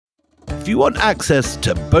If you want access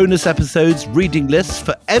to bonus episodes, reading lists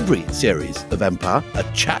for every series of Empire, a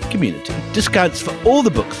chat community, discounts for all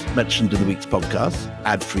the books mentioned in the week's podcast,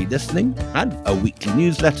 ad-free listening, and a weekly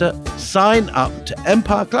newsletter, sign up to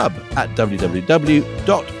Empire Club at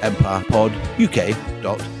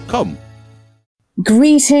www.empirepoduk.com.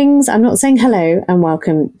 Greetings. I'm not saying hello and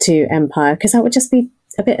welcome to Empire because that would just be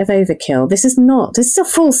a bit of overkill. This is a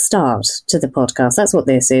full start to the podcast. That's what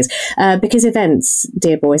this is. Because events,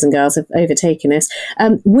 dear boys and girls, have overtaken us.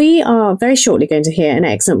 We are very shortly going to hear an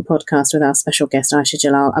excellent podcast with our special guest, Aisha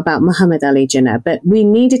Jalal, about Muhammad Ali Jinnah. But we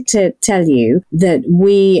needed to tell you that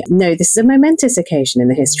we know this is a momentous occasion in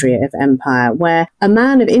the history of Empire where a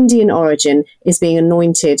man of Indian origin is being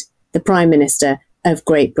anointed the Prime Minister of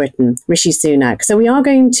Great Britain, Rishi Sunak. So we are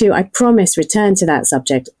going to, I promise, return to that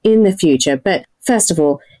subject in the future. But first of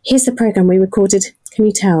all, here's the programme we recorded, can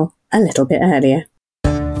you tell, a little bit earlier.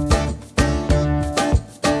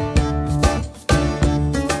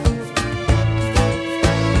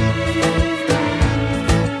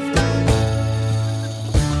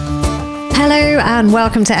 Hello and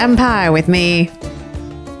welcome to Empire with me.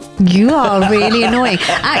 You are really annoying.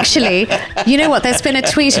 Actually, you know what? There's been a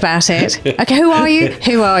tweet about it. Okay, who are you?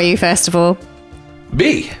 Who are you, first of all?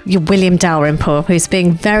 Me? You're William Dalrymple, who's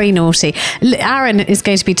being very naughty. Aaron is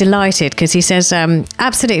going to be delighted because he says,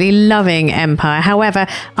 absolutely loving Empire. However,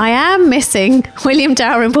 I am missing William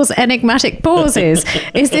Dalrymple's enigmatic pauses.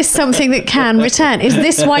 Is this something that can return? Is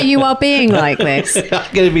this why you are being like this?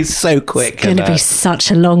 I'm going to be so quick. It's going to be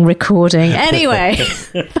such a long recording. Anyway,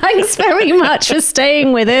 thanks very much for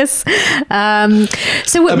staying with us.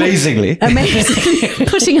 Amazingly,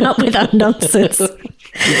 putting up with our nonsense.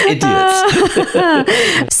 Idiots.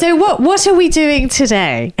 So what are we doing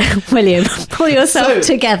today, William? Pull yourself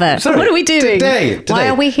together. What are we doing? Today. Why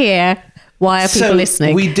are we here? Why are people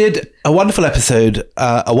listening? We did a wonderful episode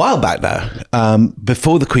a while back now,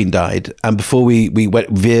 before the Queen died and before we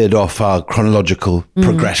veered off our chronological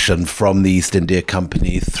progression from the East India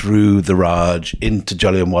Company through the Raj into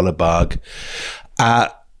Jallianwala Bagh.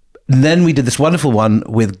 Then we did this wonderful one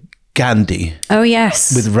with Gandhi. Oh,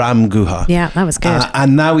 yes. With Ram Guha. Yeah, that was good.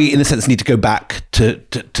 And now we, in a sense, need to go back to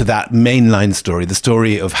that mainline story, the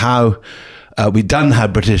story of how how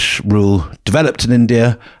British rule developed in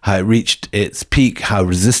India, how it reached its peak, how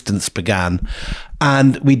resistance began.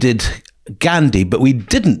 And we did Gandhi, but we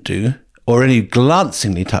didn't do, or only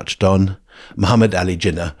glancingly touched on, Muhammad Ali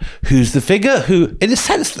Jinnah, who's the figure who, in a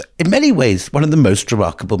sense, in many ways, one of the most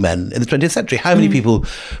remarkable men in the 20th century. How many people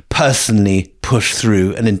personally push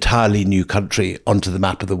through an entirely new country onto the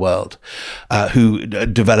map of the world, who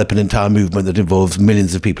develop an entire movement that involves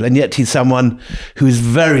millions of people? And yet he's someone who is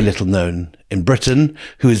very little known in Britain,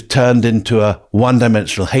 who is turned into a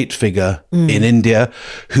one-dimensional hate figure in India,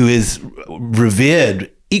 who is revered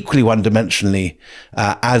equally one-dimensionally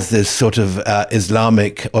as this sort of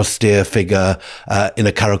Islamic austere figure in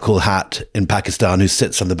a Karakul hat in Pakistan who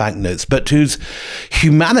sits on the banknotes, but whose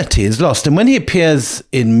humanity is lost. And when he appears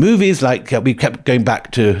in movies, like we kept going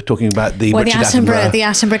back to talking about the Richard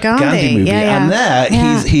Attenborough Gandhi movie, and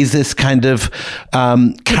he's this kind of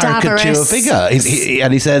caricature figure.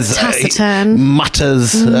 And he says,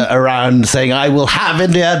 mutters around saying, "I will have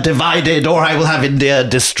India divided or I will have India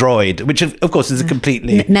destroyed," which of course is a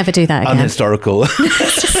completely never do that again. Unhistorical.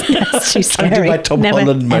 That's too scary. My Tom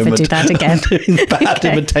Holland moment. Never do that again. Doing bad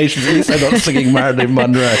imitations. At least I'm not singing Marilyn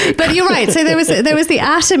Monroe. But you're right. So there was the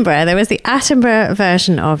Attenborough. There was the Attenborough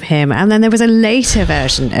version of him, and then there was a later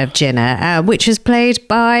version of Jinnah, which was played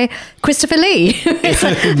by Christopher Lee,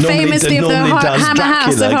 famously of the Hammer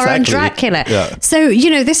House of Horror and Dracula. Yeah. So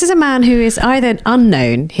this is a man who is either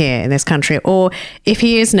unknown here in this country, or if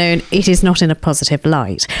he is known, it is not in a positive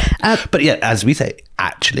light. But yet, as we say,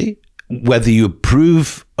 actually, whether you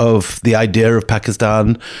approve of the idea of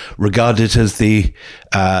Pakistan, regard it as the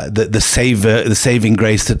saving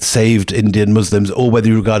grace that saved Indian Muslims, or whether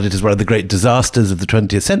you regard it as one of the great disasters of the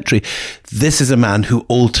 20th century, this is a man who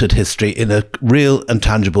altered history in a real and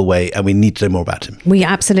tangible way, and we need to know more about him. We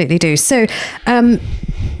absolutely do. So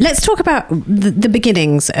let's talk about the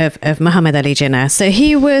beginnings of Muhammad Ali Jinnah. So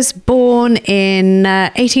he was born in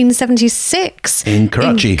 1876 in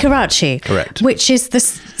Karachi. Correct. Which is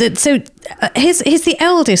he's the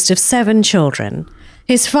eldest of 7 children.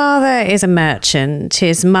 His father is a merchant.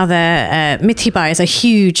 His mother, Mithibai, is a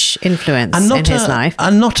huge influence in his life.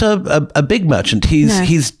 And not a big merchant.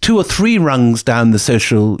 He's 2 or 3 rungs down the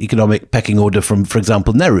social economic pecking order from, for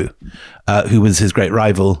example, Nehru, who was his great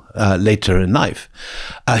rival later in life.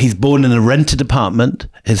 He's born in a rented apartment.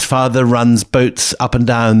 His father runs boats up and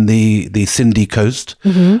down the Sindhi coast.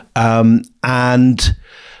 Mm-hmm. And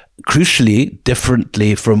crucially,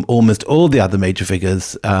 differently from almost all the other major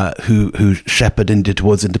figures who shepherd India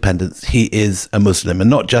towards independence, he is a Muslim. And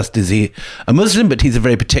not just is he a Muslim, but he's a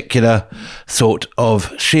very particular sort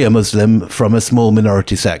of Shia Muslim from a small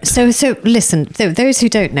minority sect. So listen, so those who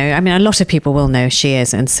don't know, I mean, a lot of people will know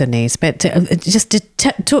Shias and Sunnis, but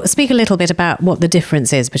speak a little bit about what the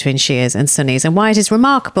difference is between Shias and Sunnis and why it is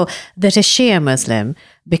remarkable that a Shia Muslim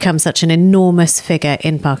becomes such an enormous figure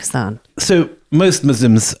in Pakistan. So most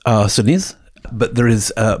Muslims are Sunnis, but there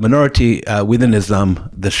is a minority within Islam,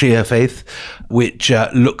 the Shia faith, which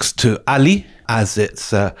looks to Ali as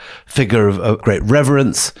its figure of great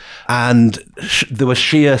reverence. And there were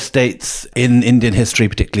Shia states in Indian history,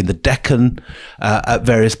 particularly in the Deccan, at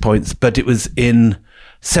various points, but it was in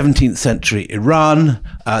 17th century Iran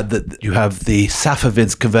that you have the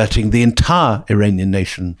Safavids converting the entire Iranian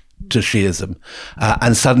nation to Shiism,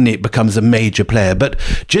 and suddenly it becomes a major player. But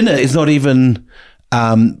Jinnah is not even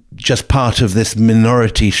just part of this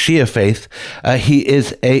minority Shia faith. He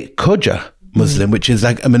is a Khoja Muslim, which is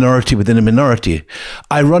like a minority within a minority.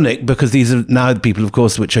 Ironic, because these are now the people, of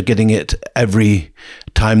course, which are getting it every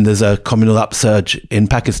time there's a communal upsurge in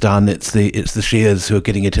Pakistan. It's the Shias who are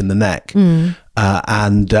getting it in the neck.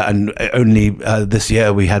 And only this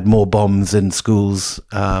year we had more bombs in schools,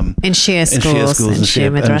 in Shia schools and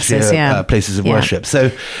Shia madrasas, places of worship.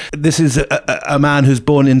 So this is a man who's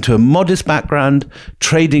born into a modest background,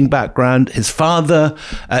 trading background. His father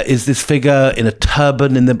is this figure in a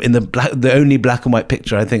turban in the only black and white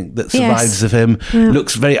picture I think that survives of him.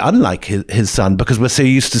 Looks very unlike his son, because we're so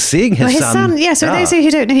used to seeing his son. So those who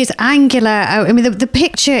don't know, he's angular. I mean, the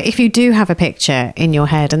picture, if you do have a picture in your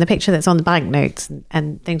head, and the picture that's on the banknotes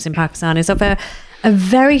and things in Pakistan is of a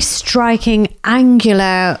very striking,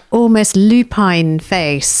 angular, almost lupine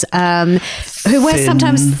face, who wears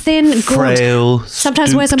sometimes thin, frail,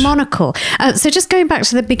 sometimes wears a monocle. So just going back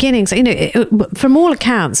to the beginnings, from all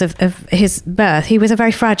accounts of his birth, he was a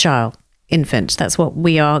very fragile infant. That's what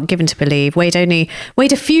we are given to believe. Weighed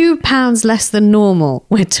a few pounds less than normal,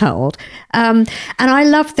 we're told. And I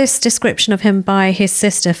love this description of him by his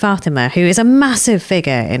sister Fatima, who is a massive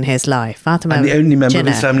figure in his life. Fatima, and the only member Jinnah of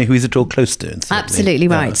his family who he's at all close to. Absolutely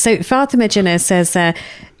right. So Fatima Jinnah says,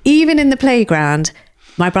 even in the playground,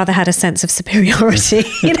 my brother had a sense of superiority.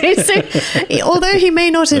 So although he may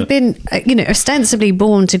not have been, ostensibly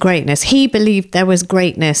born to greatness, he believed there was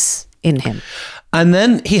greatness in him. And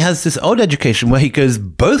then he has this odd education where he goes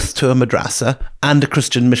both to a madrasa and a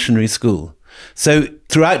Christian missionary school. So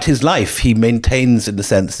throughout his life, he maintains, in a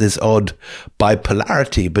sense, this odd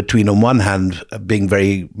bipolarity between, on one hand, being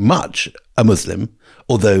very much a Muslim,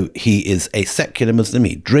 although he is a secular Muslim.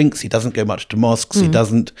 He drinks, he doesn't go much to mosques, he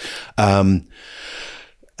doesn't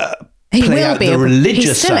he will be.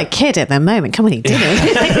 He's still a kid at the moment. Come on, he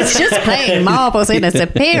didn't. He's just playing marbles in a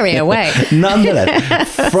superior way.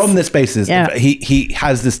 Nonetheless, from this basis, he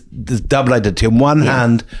has this double identity. On one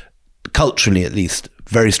hand, culturally at least,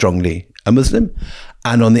 very strongly a Muslim.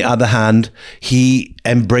 And on the other hand, he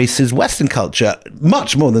embraces Western culture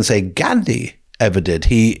much more than, say, Gandhi ever did.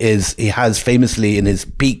 He has famously, in his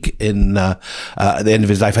peak at the end of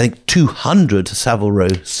his life, I think 200 Savile Row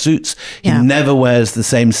suits. He never wears the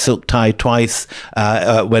same silk tie twice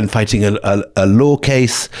when fighting a law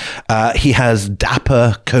case. He has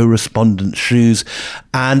dapper correspondent shoes,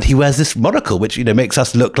 and he wears this monocle, which makes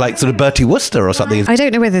us look like sort of Bertie Wooster or something. I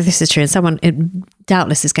don't know whether this is true, and someone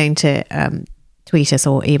doubtless is going to tweet us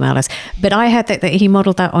or email us, but I heard that he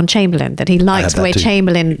modelled that on Chamberlain, that he liked the way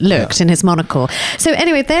Chamberlain looked in his monocle. So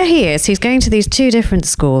anyway, there he is. He's going to these two different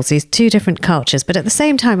schools, these two different cultures, but at the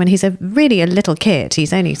same time, when he's really a little kid,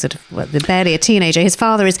 he's only sort of barely a teenager, his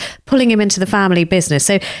father is pulling him into the family business.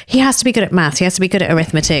 So he has to be good at maths, he has to be good at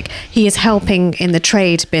arithmetic, he is helping in the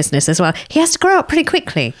trade business as well. He has to grow up pretty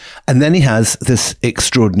quickly. And then he has this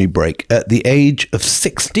extraordinary break. At the age of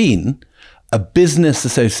 16, a British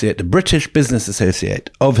business associate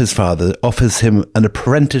of his father offers him an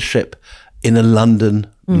apprenticeship in a London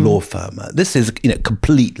law firm. This is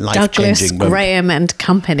complete life-changing Douglas Graham and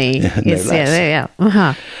Company.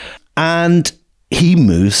 And he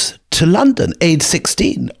moves to London, age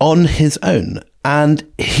 16, on his own. And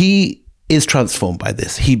he is transformed by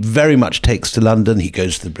this. He very much takes to London. He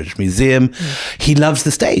goes to the British Museum. He loves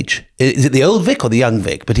the stage. Is it the old Vic or the young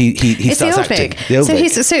Vic? But he starts acting. The old Vic.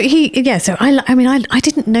 So I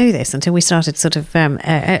didn't know this until we started sort of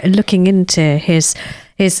looking into his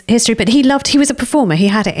history, but he was a performer. He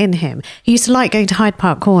had it in him. He used to like going to Hyde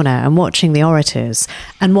Park Corner and watching the orators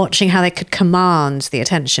and watching how they could command the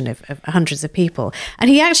attention of hundreds of people. And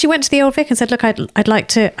he actually went to the Old Vic and said, "Look, I'd like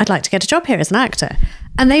to get a job here as an actor."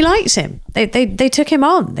 And they liked him. They took him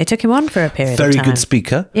on. They took him on for a period of time. Very good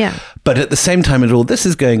speaker. Yeah. But at the same time as all this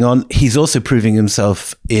is going on, he's also proving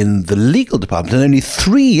himself in the legal department. And only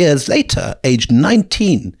 3 years later, aged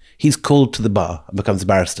 19, he's called to the bar and becomes a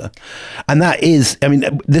barrister. And that is, I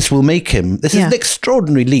mean, this will make him, this is an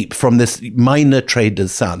extraordinary leap from this minor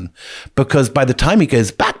trader's son, because by the time he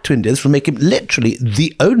goes back to India, this will make him literally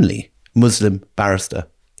the only Muslim barrister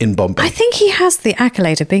in Bombay. I think he has the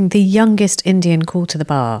accolade of being the youngest Indian called to the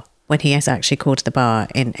bar when he is actually called to the bar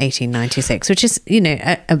in 1896, which is,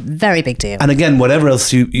 a very big deal. And again, whatever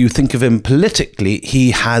else you think of him politically,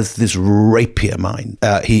 he has this rapier mind.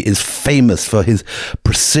 He is famous for his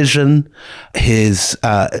precision, his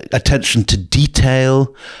attention to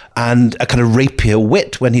detail, and a kind of rapier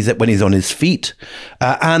wit when he's on his feet,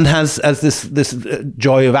 and has, as this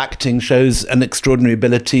joy of acting shows, an extraordinary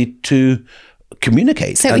ability to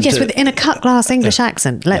communicate. So yes, in a cut glass English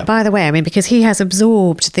accent. By the way, I mean, because he has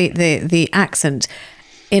absorbed the accent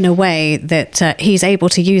in a way that he's able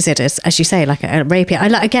to use it as you say, like a rapier.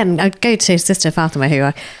 I go to Sister Fatima,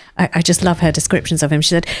 who I just love her descriptions of him. She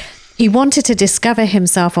said he wanted to discover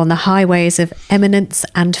himself on the highways of eminence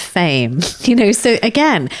and fame. So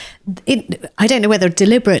again, I don't know whether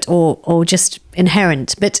deliberate or just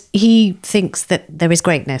inherent, but he thinks that there is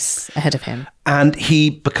greatness ahead of him. And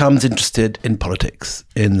he becomes interested in politics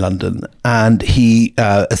in London, and he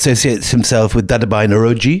associates himself with Dadabhai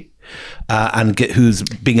Naoroji, who's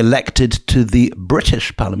being elected to the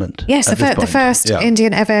British Parliament. Yes, the first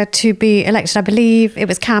Indian ever to be elected. I believe it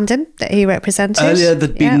was Camden that he represented. Earlier,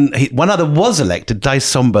 there'd been one other was elected, Dai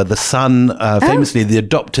Somba, the son, famously the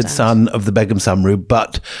adopted son of the Begum Samru,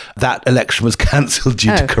 but that election was cancelled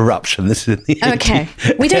due to corruption. This is in the okay.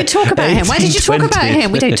 We don't talk about him. Why did you talk about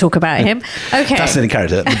him? We don't talk about him. Okay. Fascinating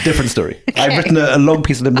character. Different story. Okay. I've written a long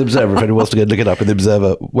piece in the Observer if anyone wants to go look it up in the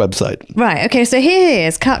Observer website. Right. Okay. So here he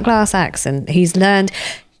is, cut glass accent. He's learned.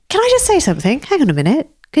 Can I just say something? Hang on a minute.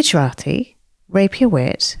 Gujarati, rapier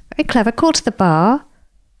wit, very clever, called to the bar.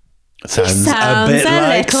 Sounds a bit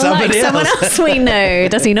like someone else we know,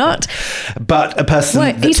 does he not? But a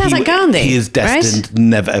person he sounds like Gandhi. He is destined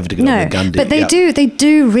never ever to get on with Gandhi. But they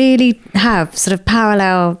do really have sort of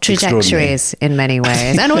parallel trajectories in many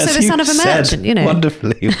ways. And also the son of a merchant,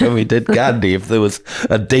 wonderfully when we did Gandhi, if there was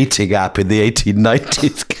a dating app in the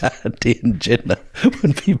 1890s, Gandhi and Jinnah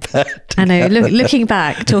would be better. I know, looking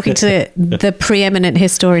back, talking to the preeminent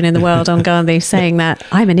historian in the world on Gandhi, saying that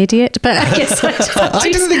I'm an idiot, but I guess I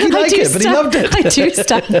didn't think he'd like it, but he loved it. I do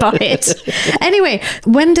stand by it. Anyway,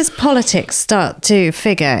 when does politics start to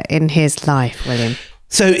figure in his life, William?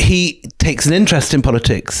 So he takes an interest in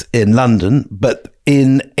politics in London, but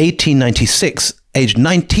in 1896, aged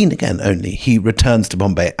 19 again only, he returns to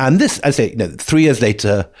Bombay. And this, I say, 3 years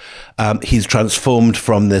later, he's transformed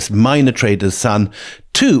from this minor trader's son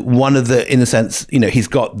to one of the, in a sense, he's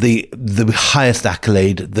got the highest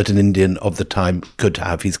accolade that an Indian of the time could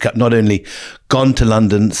have. He's not only gone to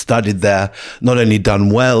London, studied there, not only done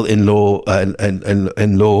well in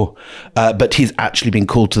law, but he's actually been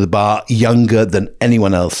called to the bar younger than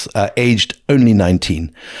anyone else, aged only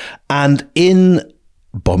 19. And in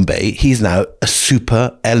Bombay, he's now a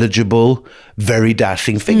super eligible, very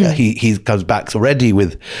dashing figure. He comes back already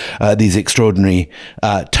with these extraordinary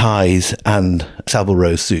ties and Savile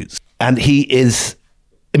Row suits. And he is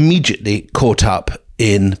immediately caught up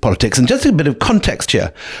in politics. And just a bit of context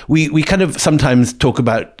here, we kind of sometimes talk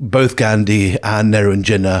about both Gandhi and Nehru and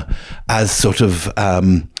Jinnah as sort of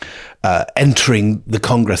entering the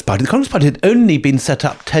Congress Party. The Congress Party had only been set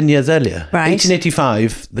up 10 years earlier. Right.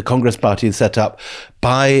 1885, the Congress Party is set up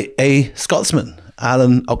by a Scotsman,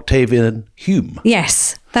 Alan Octavian Hume.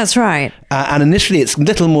 Yes, that's right. And initially it's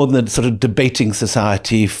little more than a sort of debating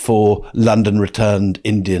society for London returned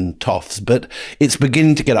Indian toffs, but it's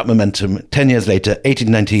beginning to get up momentum. 10 years later,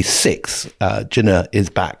 1896, Jinnah is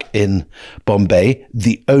back in Bombay,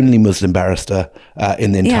 the only Muslim barrister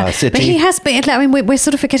in the entire city. But he has been, I mean, we're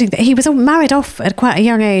sort of forgetting that he was married off at quite a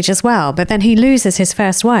young age as well, but then he loses his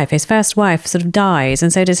first wife. His first wife sort of dies,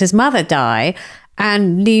 and so does his mother die,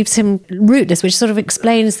 and leaves him rootless, which sort of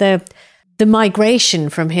explains the migration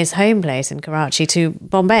from his home place in Karachi to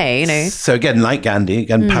Bombay, So again, like Gandhi,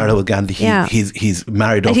 parallel with Gandhi, he's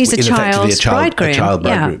married off he's with a child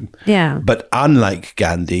bridegroom. Yeah. But unlike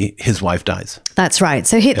Gandhi, his wife dies. That's right.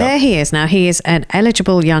 So there he is now. He is an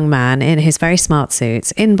eligible young man in his very smart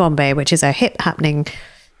suits in Bombay, which is a hip happening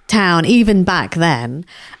town even back then.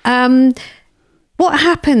 what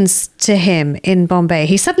happens to him in Bombay?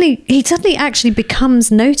 He suddenly actually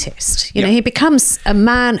becomes noticed. You know, he becomes a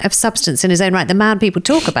man of substance in his own right, the man people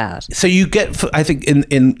talk about. So you get, I think,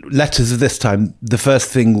 in letters of this time, the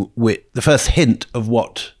first hint of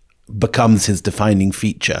what becomes his defining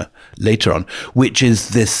feature later on, which is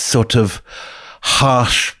this sort of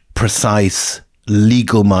harsh, precise,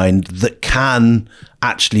 legal mind that can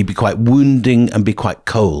actually be quite wounding and be quite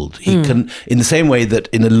cold. He can, in the same way that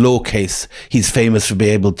in a law case, he's famous for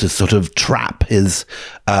being able to sort of trap his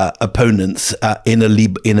opponents in a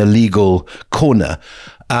legal corner.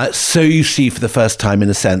 So you see for the first time, in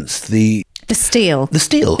a sense, the steel. The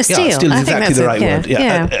steel is exactly the right word.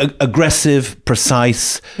 Yeah. Aggressive,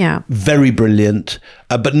 precise, very brilliant,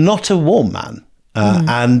 but not a warm man.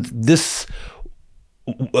 And this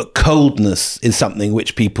coldness is something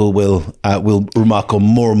which people will remark on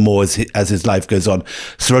more and more as his life goes on.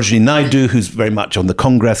 Sarojini Naidu, who's very much on the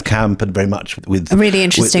Congress camp and very much with a really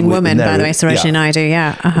interesting woman, by the way, Sarojini Naidu.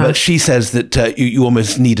 But she says that you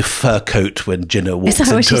almost need a fur coat when Jinnah walks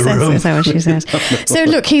into a room. Is that what she says? So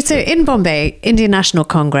look, so in Bombay, Indian National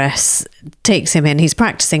Congress takes him in. He's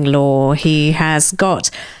practicing law. He has got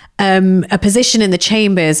a position in the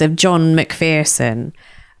chambers of John Macpherson.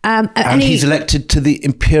 And he's elected to the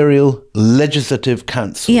Imperial Legislative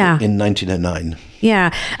Council in 1909.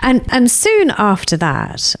 Yeah, and soon after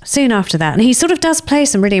that, and he sort of does play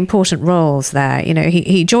some really important roles there. You know,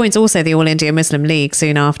 he joins also the All India Muslim League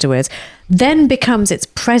soon afterwards, then becomes its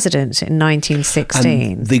president in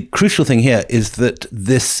 1916. And the crucial thing here is that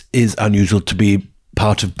this is unusual to be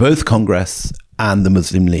part of both Congress and the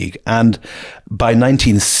Muslim League. And by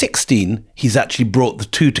 1916, he's actually brought the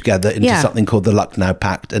two together into something called the Lucknow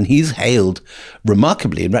Pact. And he's hailed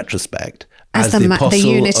remarkably, in retrospect, as the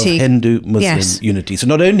apostle of Hindu-Muslim unity. So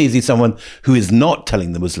not only is he someone who is not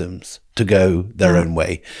telling the Muslims to go their own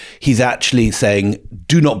way, he's actually saying,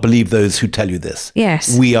 do not believe those who tell you this.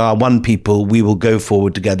 Yes. We are one people. We will go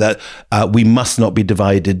forward together. We must not be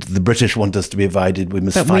divided. The British want us to be divided. We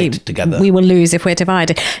must fight together. We will lose if we're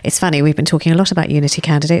divided. It's funny, we've been talking a lot about unity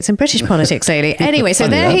candidates in British politics lately. Anyway, so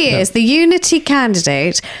there he is, the unity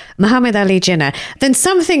candidate, Muhammad Ali Jinnah. Then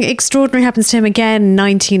something extraordinary happens to him again,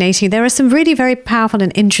 1918. There are some really very powerful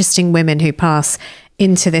and interesting women who pass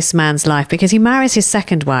into this man's life, because he marries his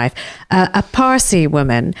second wife, a Parsi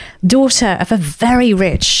woman, daughter of a very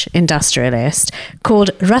rich industrialist called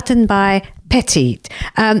Ratanbai Petit.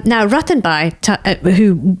 Now, Ratanbai,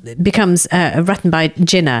 who becomes Ratanbai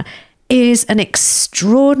Jinnah, is an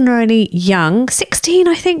extraordinarily young, 16,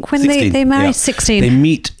 I think, when they marry, 16. They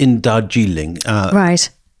meet in Darjeeling. Right.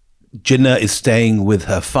 Jinnah is staying with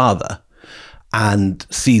her father and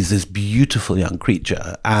sees this beautiful young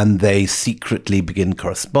creature, and they secretly begin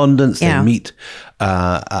correspondence. They meet.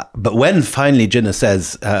 But when finally Jinnah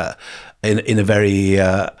says, in a very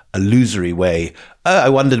illusory way, I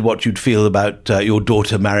wondered what you'd feel about your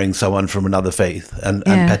daughter marrying someone from another faith. And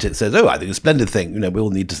Petit says, I think it's a splendid thing. You know, we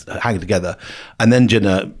all need to hang together. And then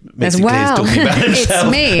Jinnah basically is talking about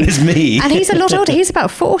himself. It's me. And he's a lot older. He's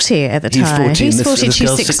about 40 at the time. He's 40 and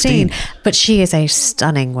she's 16. But she is a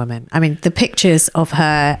stunning woman. I mean, the pictures of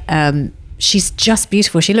her... she's just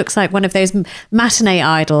beautiful. She looks like one of those matinee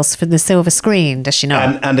idols from the silver screen, does she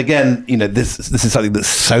not? And again, you know, this is something that's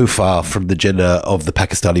so far from the Jinnah of the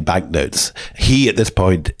Pakistani banknotes. He, at this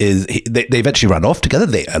point, they eventually run off together.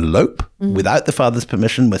 They elope without the father's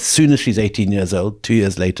permission. As soon as she's 18 years old, 2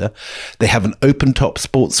 years later, they have an open-top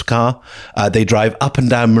sports car. They drive up and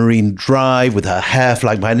down Marine Drive with her hair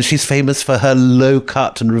flying behind. And she's famous for her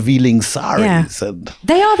low-cut and revealing saris. Yeah.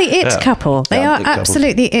 They are the it couple. They are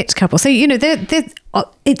absolutely it couple. So, you know,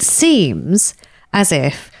 it seems as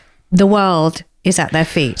if the world is at their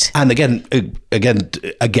feet. And again,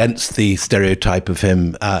 against the stereotype of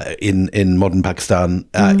him in modern Pakistan,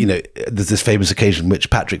 you know, there's this famous occasion which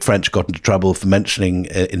Patrick French got into trouble for mentioning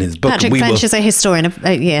in his book. Patrick French is a historian of,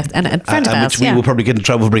 and a friend of ours. Which we will probably get into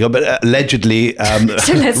trouble for bringing up, but allegedly, let's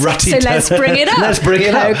bring it up. Let's bring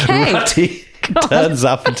it up. Okay. Rutty turns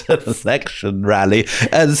up at an election rally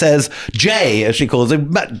and says, Jay, as she calls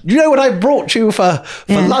him, you know what I brought you for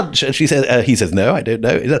lunch? And she says, he says, no, I don't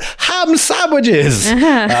know. He said, ham sandwiches.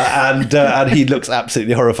 And he looks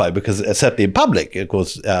absolutely horrified because certainly in public, of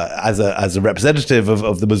course, as a representative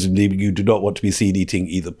of the Muslim League, you do not want to be seen eating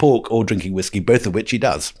either pork or drinking whiskey, both of which he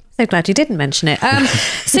does. So glad you didn't mention it.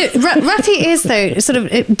 So Rati is, though, sort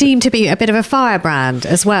of deemed to be a bit of a firebrand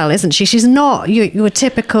as well, isn't she? She's not your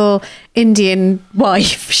typical Indian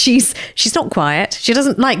wife. She's not quiet. She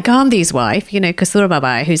doesn't like Gandhi's wife, you know,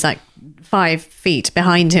 Kasturbabai, who's like 5 feet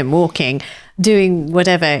behind him walking, doing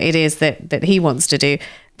whatever it is that he wants to do.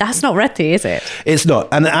 That's not Reti, is it? It's not.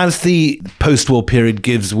 And as the post-war period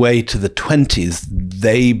gives way to the 20s,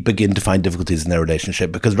 they begin to find difficulties in their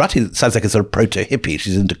relationship because Rati sounds like a sort of proto-hippie.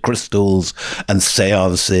 She's into crystals and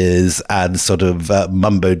seances and sort of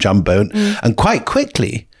mumbo-jumbo. And quite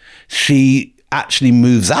quickly, she actually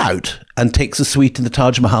moves out and takes a suite in the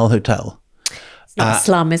Taj Mahal Hotel. It's not a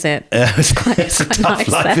slum, is it? It's quite a tough nice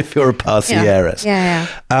life there. If you're a Parsi heiress. Yeah.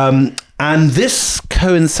 And this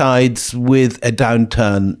coincides with a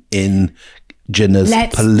downturn in Jinnah's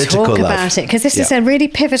political life. Let's talk about it, because this is a really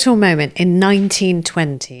pivotal moment in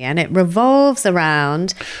 1920, and it revolves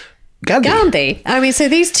around Gandhi. I mean, so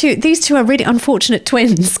these two are really unfortunate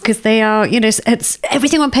twins because they are, it's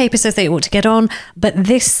everything on paper says they ought to get on, but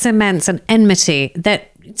this cements an enmity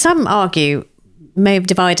that some argue may have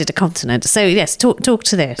divided a continent. So yes, talk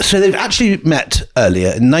to this. So they've actually met earlier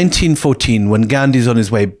in 1914 when Gandhi's on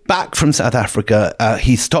his way back from South Africa.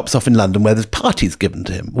 He stops off in London where there's parties given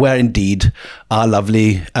to him, where indeed our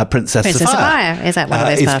lovely Princess Sophia is at one of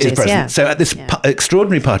those parties. Present. So at this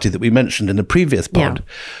extraordinary party that we mentioned in the previous pod,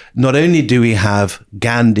 not only do we have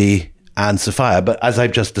Gandhi and Sophia, but as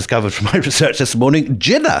I've just discovered from my research this morning,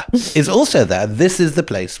 Jinnah is also there. This is the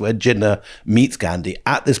place where Jinnah meets Gandhi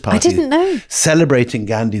at this party. I didn't know. Celebrating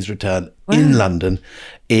Gandhi's return in London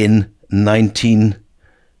in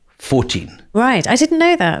 1914. Right, I didn't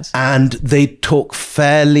know that. And they talk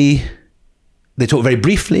very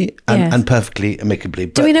briefly and perfectly amicably.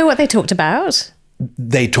 Do we know what they talked about?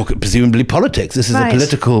 They talk presumably politics. This is a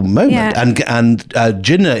political moment. Yeah. And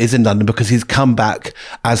Jinnah is in London because he's come back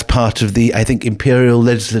as part of the, I think, Imperial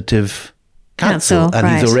Legislative Council. And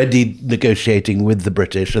he's already negotiating with the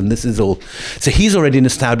British. And this is all. So he's already an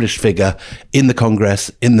established figure in the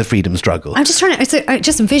Congress, in the freedom struggle. I'm just trying to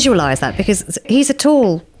just visualise that because he's a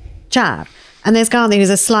tall chap. And there's Gandhi,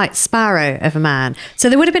 who's a slight sparrow of a man. So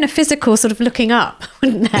there would have been a physical sort of looking up,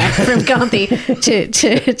 wouldn't there, from Gandhi to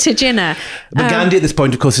Jinnah. But Gandhi at this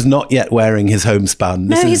point, of course, is not yet wearing his homespun.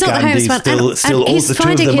 No, he's not Gandhi, the homespun. Still all the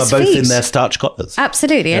two of them are both in their starched collars.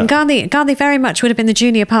 Absolutely. Yeah. And Gandhi very much would have been the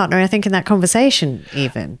junior partner, I think, in that conversation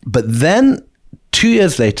even. But then 2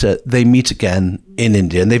 years later, they meet again in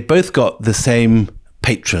India. And they've both got the same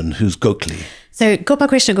patron, who's Gokhale. So Gopal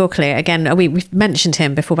Krishna Gokhale, again, we've mentioned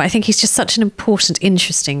him before, but I think he's just such an important,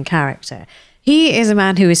 interesting character. He is a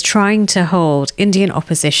man who is trying to hold Indian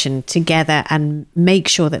opposition together and make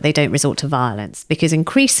sure that they don't resort to violence, because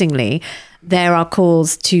increasingly there are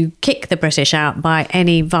calls to kick the British out by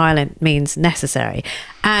any violent means necessary.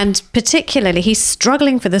 And particularly, he's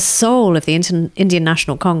struggling for the soul of the Indian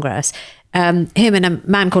National Congress. Him and a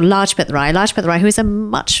man called Lajpat Rai, who is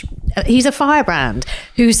he's a firebrand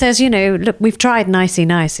who says, look, we've tried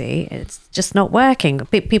nicey, it's just not working.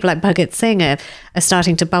 People like Bhagat Singh are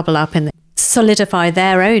starting to bubble up and solidify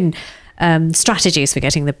their own strategies for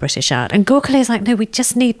getting the British out. And Gokhale is like, no, we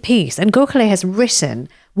just need peace. And Gokhale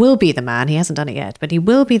will be the man, he hasn't done it yet, but he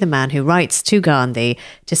will be the man who writes to Gandhi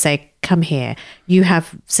to say, come here, you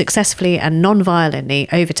have successfully and non-violently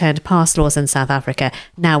overturned past laws in South Africa.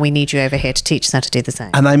 Now we need you over here to teach us how to do the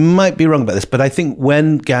same. And I might be wrong about this, but I think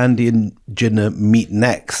when Gandhi and Jinnah meet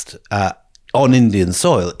next on Indian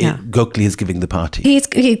soil, Gokhale is giving the party.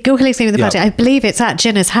 Gokhale is giving the party. I believe it's at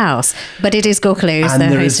Jinnah's house, but it is Gokhale who's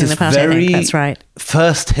hosting the party. I think that's right.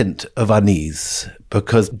 First hint of unease,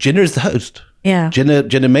 because Jinnah is the host. Yeah.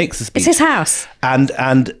 Jinnah makes the speech. It's his house. And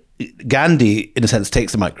Gandhi, in a sense,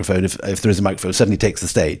 takes the microphone, if there is a microphone, suddenly takes the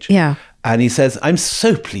stage. Yeah. And he says, I'm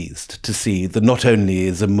so pleased to see that not only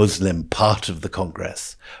is a Muslim part of the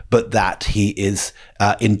Congress, but that he is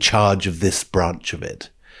in charge of this branch of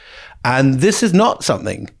it. And this is not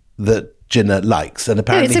something that Jinnah likes, and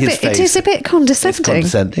apparently it is a bit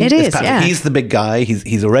condescending. It is, yeah. He's the big guy.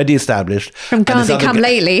 He's already established. From Gandhi come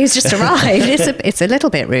lately, he's just arrived. It's a little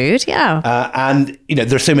bit rude, yeah. And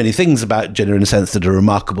there are so many things about Jinnah in a sense that are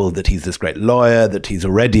remarkable. That he's this great lawyer. That he's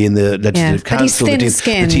already in the Legislative Council. But he's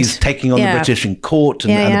that he's taking on the British in court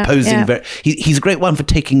and opposing. Yeah. He's a great one for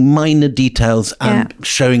taking minor details and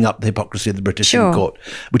showing up the hypocrisy of the British in court,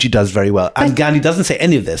 which he does very well. And Gandhi doesn't say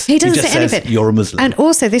any of this. He doesn't just say any says, of it. You're a Muslim. And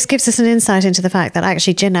also, this gives us an insight into the fact that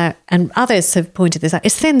actually Jinnah and others have pointed this out.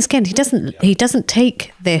 Is thin-skinned. He doesn't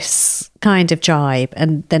take this kind of jibe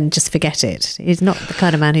and then just forget it. He's not the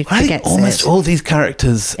kind of man who forgets it. I think almost all these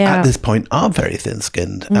characters at this point are very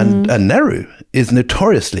thin-skinned, and Nehru is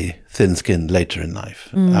notoriously thin-skinned later in life,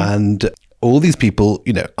 and all these people,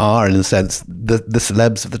 are in a sense the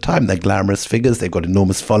celebs of the time. They're glamorous figures. They've got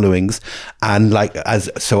enormous followings, and like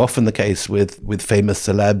as so often the case with famous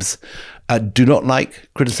celebs, do not like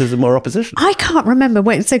criticism or opposition. I can't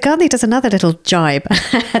remember. So Gandhi does another little jibe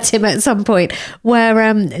at him at some point where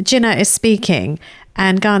Jinnah is speaking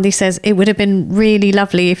And Gandhi says, it would have been really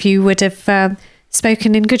lovely if you would have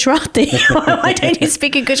spoken in Gujarati. Why don't you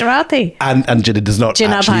speak in Gujarati? And Jinnah does not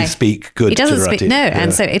actually speak good Gujarati. He doesn't speak, no. Yeah.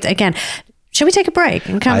 And so it's, again, shall we take a break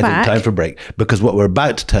and come back? I think time for a break, because what we're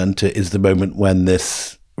about to turn to is the moment when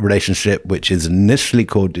this relationship, which is initially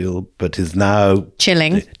cordial, but is now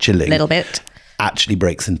chilling a little bit, actually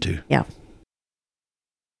breaks in two. Yeah.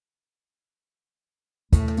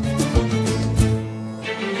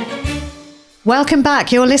 Welcome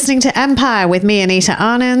back. You're listening to Empire with me, Anita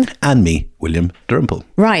Anand. And me, William Dalrymple.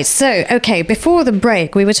 Right. So, okay, before the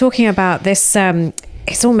break, we were talking about this,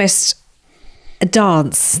 it's almost a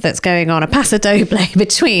dance that's going on, a paso doble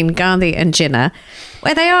between Gandhi and Jinnah,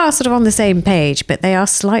 where they are sort of on the same page, but they are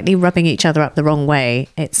slightly rubbing each other up the wrong way,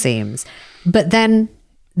 it seems. But then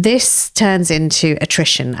this turns into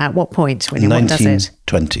attrition. At what point? When what does it?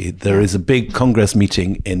 1920. There is a big Congress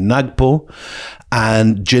meeting in Nagpur,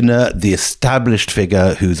 and Jinnah, the established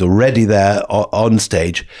figure who's already there on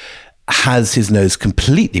stage, has his nose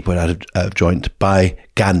completely put out of joint by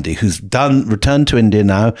Gandhi, who's returned to India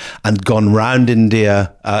now and gone round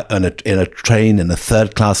India in a train, in a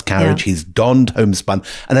third-class carriage. Yeah. He's donned homespun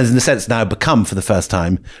and has, in a sense, now become, for the first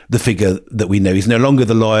time, the figure that we know. He's no longer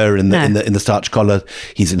the lawyer in the starch collar.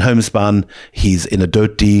 He's in homespun. He's in a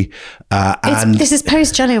dhoti. And this is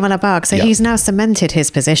post Jallianwala Bagh, so he's now cemented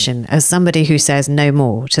his position as somebody who says no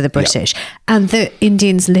more to the British, and the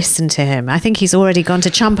Indians listen to him. I think he's already gone to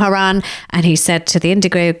Champaran, and he said to the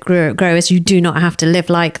indigo growers, "You do not have to live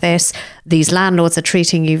like this. These landlords are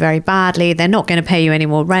treating you very badly. They're not going to pay you any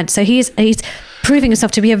more rent." So he's proving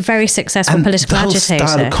himself to be a very successful political agitator. The whole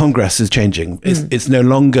style of Congress is changing. It's no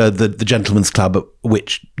longer the gentleman's club at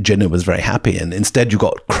which Jinnah was very happy in. Instead, you've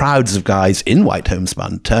got crowds of guys in white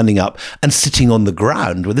homespun turning up and sitting on the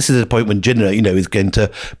ground. Well, this is a point when Jinnah, is going to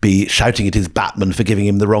be shouting at his batman for giving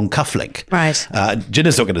him the wrong cufflink. Right.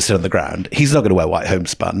 Jinnah's not going to sit on the ground. He's not going to wear white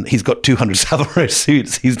homespun. He's got 200 Savile Row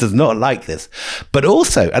suits. He does not like this. But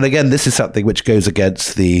also, and again, this is something which goes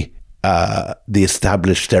against the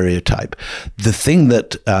established stereotype. The thing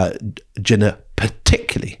that Jinnah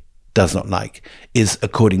particularly does not like is,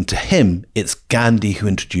 according to him, it's Gandhi who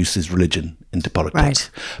introduces religion into politics. Right.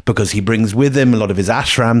 Because he brings with him a lot of his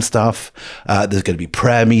ashram stuff. There's going to be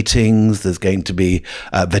prayer meetings. There's going to be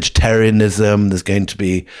vegetarianism. There's going to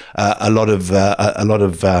be a lot of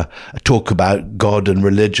talk about God and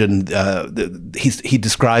religion. He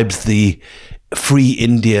describes the free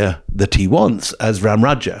India that he wants as Ram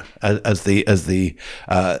Raja, as the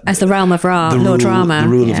realm of Lord Rama, the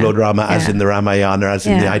rule of Lord Rama, as in the Ramayana, as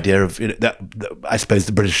in the idea of that. I suppose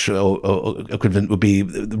the British equivalent would be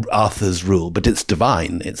Arthur's rule, but it's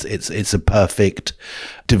divine. It's a perfect,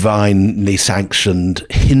 divinely sanctioned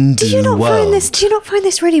Hindu world. Do you not find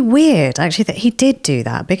this really weird, actually, that he did do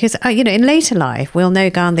that? Because in later life, we'll know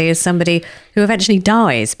Gandhi as somebody who eventually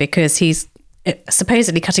dies because he's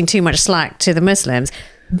supposedly cutting too much slack to the Muslims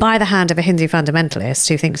by the hand of a Hindu fundamentalist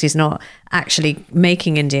who thinks he's not actually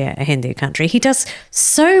making India a Hindu country. He does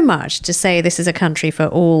so much to say this is a country for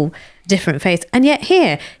all different faiths. And yet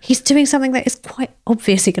here, he's doing something that is quite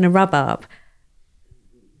obviously going to rub up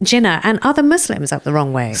Jinnah and other Muslims up the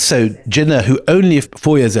wrong way. So Jinnah, who only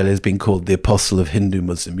 4 years earlier has been called the apostle of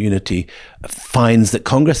Hindu-Muslim unity, finds that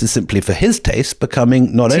Congress is simply, for his taste,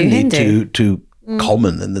 becoming not only too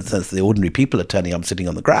common in the sense that the ordinary people are turning up, sitting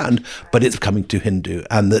on the ground, but it's coming to Hindu.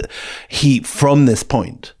 And that he, from this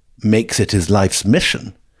point, makes it his life's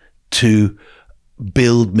mission to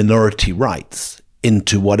build minority rights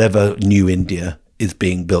into whatever new India is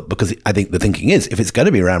being built. Because I think the thinking is, if it's going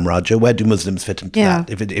to be Ram Raja, where do Muslims fit into that?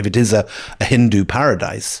 If it is a Hindu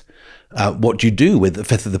paradise, what do you do with a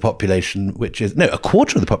fifth of the population, a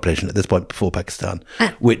quarter of the population at this point before Pakistan,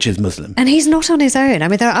 which is Muslim? And he's not on his own. I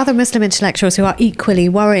mean, there are other Muslim intellectuals who are equally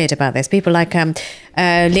worried about this. People like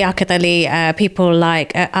Liaquat Ali, people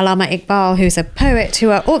like Allama Iqbal, who's a poet,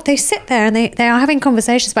 they sit there and they are having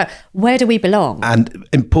conversations about where do we belong? And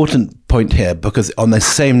important point here, because on the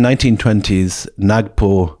same 1920s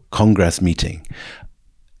Nagpur Congress meeting,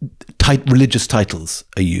 religious titles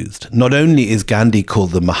are used. Not only is Gandhi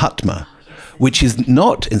called the Mahatma, which is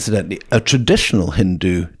not, incidentally, a traditional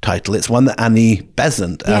Hindu title. It's one that Annie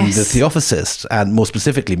Besant and the Theosophist, and more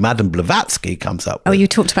specifically Madame Blavatsky, comes up with. Oh, you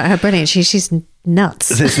talked about her brilliant. She's nuts.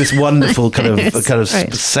 There's this wonderful kind of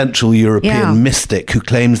Central European mystic who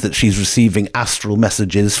claims that she's receiving astral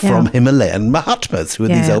messages from Himalayan Mahatmas, who are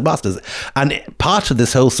these old masters. And part of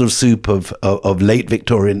this whole sort of soup of late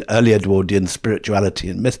Victorian, early Edwardian spirituality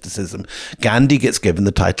and mysticism, Gandhi gets given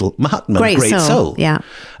the title Mahatma, Great Soul. Yeah.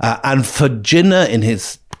 And for Jinnah, in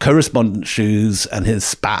his correspondent shoes and his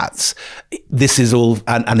spats, this is all,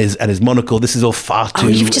 and his monocle, this is all far too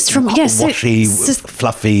washy,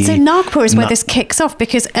 fluffy. So Nagpur is where this kicks off,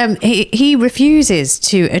 because he refuses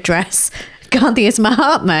to address Gandhi as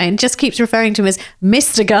Mahatma and just keeps referring to him as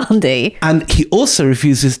Mr. Gandhi. And he also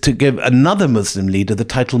refuses to give another Muslim leader the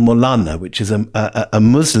title Maulana, which is a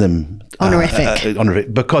Muslim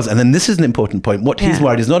honorific. Because, and then this is an important point, what he's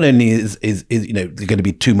worried is not only is there's going to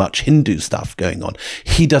be too much Hindu stuff going on,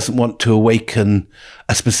 he doesn't want to awaken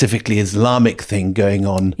a specifically Islamic thing going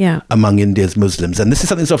on among India's Muslims. And this is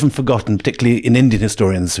something that's often forgotten, particularly in Indian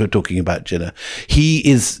historians who are talking about Jinnah. He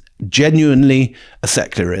is genuinely a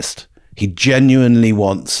secularist. He genuinely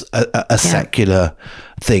wants a secular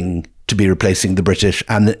thing to be replacing the British.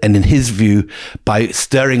 And in his view, by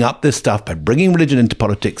stirring up this stuff, by bringing religion into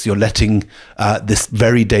politics, you're letting this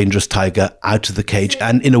very dangerous tiger out of the cage.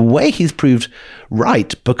 And in a way, he's proved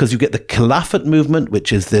right, because you get the Caliphate movement,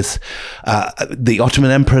 which is this, the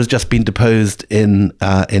Ottoman Emperor has just been deposed in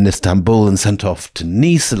Istanbul and sent off to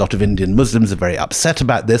Nice. A lot of Indian Muslims are very upset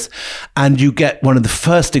about this. And you get one of the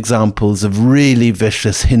first examples of really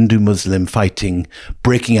vicious Hindu-Muslim fighting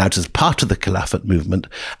breaking out as part of the Caliphate movement.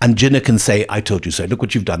 And Jinnah can say, I told you so. Look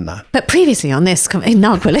what you've done now. But previously on this, in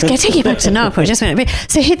Nagpur, let's take you back to Nagpur just a minute.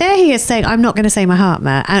 So there he is saying, I'm not going to say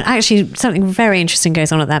Mahatma. And actually something very interesting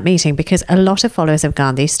goes on at that meeting, because a lot of followers of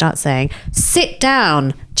Gandhi start saying, sit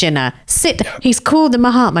down, Jinnah, sit down. He's called the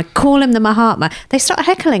Mahatma, call him the Mahatma. They start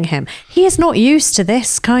heckling him. He is not used to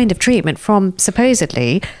this kind of treatment from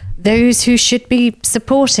supposedly those who should be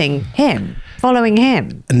supporting him, following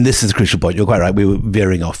him. And this is a crucial point. You're quite right. We were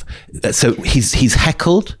veering off. So he's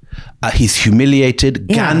heckled. He's humiliated.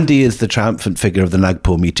 Gandhi is the triumphant figure of the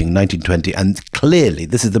Nagpur meeting, 1920. And clearly,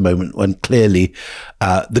 this is the moment when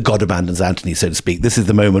the god abandons Antony, so to speak. This is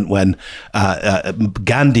the moment when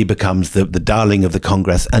Gandhi becomes the darling of the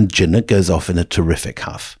Congress, and Jinnah goes off in a terrific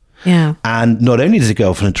huff. Yeah. And not only does he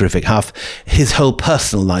go off in a terrific huff, his whole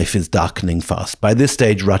personal life is darkening fast. By this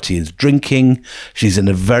stage, Rati is drinking. She's in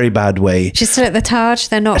a very bad way. She's still at the Taj.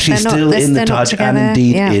 She's still in the Taj, and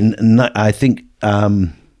indeed in, I think,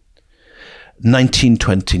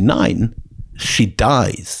 1929, she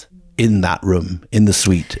dies in that room, in the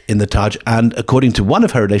suite, in the Taj. And according to one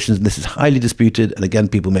of her relations, and this is highly disputed, and again,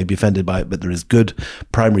 people may be offended by it, but there is good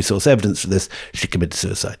primary source evidence for this, she committed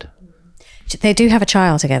suicide. They do have a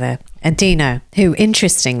child together, a Dino, who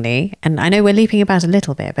interestingly, and I know we're leaping about a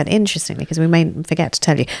little bit, but interestingly, because we may forget to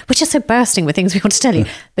tell you, we're just so bursting with things we want to tell you,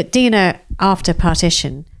 but Dino, after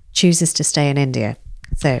partition, chooses to stay in India.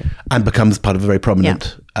 And becomes part of a very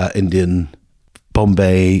prominent Indian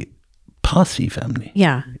Bombay Parsi family.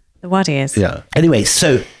 Yeah, the Wadis. Yeah. Anyway,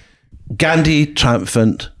 so Gandhi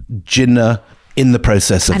triumphant, Jinnah in the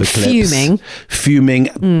process of eclipse.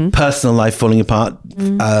 Fuming, personal life falling apart.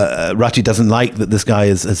 Rati doesn't like that this guy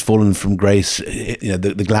has fallen from grace.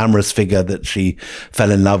 The glamorous figure that she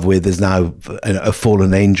fell in love with is now a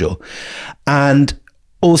fallen angel. And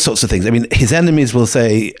all sorts of things. I mean, his enemies will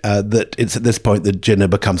say that it's at this point that Jinnah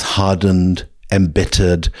becomes hardened,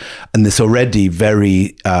 embittered, and this already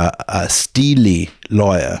very steely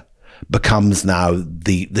lawyer becomes now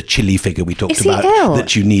the chilly figure we talked about. Ill?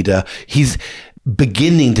 That you need he's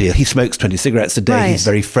beginning to, he smokes 20 cigarettes a day. Right. He's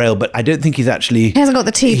very frail, but I don't think he hasn't got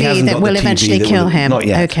the TB that will eventually kill him. Not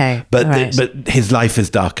yet. Okay. But his life is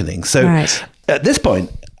darkening. So at this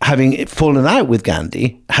point, having fallen out with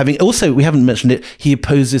Gandhi, we haven't mentioned it, he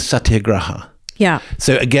opposes satyagraha. Yeah.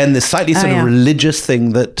 So again, this slightly sort of religious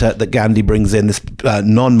thing that Gandhi brings in, this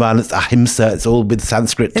non-violence, ahimsa, it's all with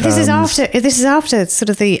Sanskrit terms. This is after sort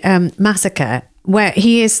of the massacre, where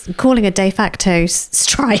he is calling a de facto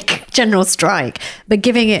general strike, but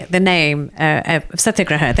giving it the name of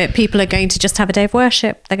satyagraha, that people are going to just have a day of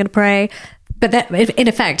worship, they're going to pray. But in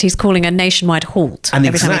effect, he's calling a nationwide halt and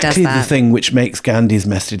every time he does that. And exactly the thing which makes Gandhi's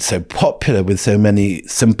message so popular with so many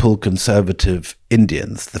simple conservative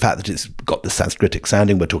Indians, the fact that it's got the Sanskritic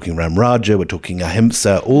sounding, we're talking Ram Raja, we're talking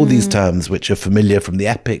ahimsa, all these terms which are familiar from the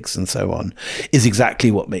epics and so on, is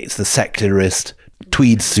exactly what makes the secularist,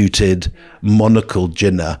 tweed-suited, monocled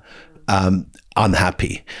Jinnah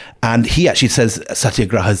unhappy. And he actually says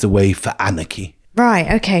satyagraha is the way for anarchy.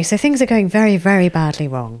 Right, okay, so things are going very, very badly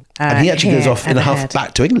wrong. And he actually goes off in a huff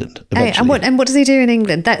back to England eventually. And what does he do in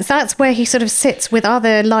England? That's where he sort of sits with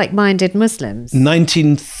other like-minded Muslims.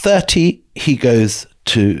 1930, he goes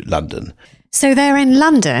to London. So they're in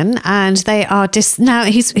London, and they are now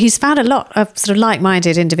he's found a lot of sort of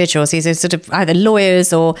like-minded individuals. He's a sort of either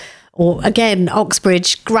lawyers or again,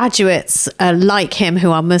 Oxbridge graduates like him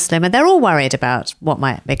who are Muslim, and they're all worried about what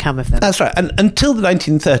might become of them. That's right. And until the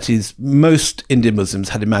 1930s, most Indian Muslims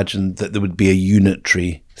had imagined that there would be a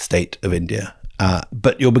unitary state of India.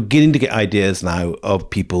 But you're beginning to get ideas now of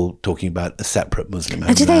people talking about a separate Muslim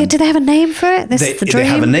homeland. Do they have a name for it? They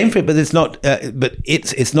have a name for it, but it's not. But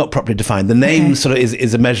it's not properly defined. The name sort of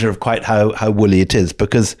is a measure of quite how woolly it is,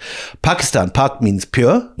 because Pakistan, Pak means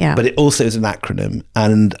pure, but it also is an acronym,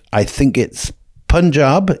 and I think it's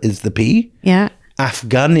Punjab is the P, Afghania is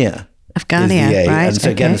the A, right? And so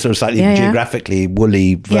again, sort of slightly geographically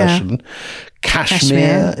woolly version.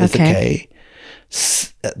 Kashmir is the K.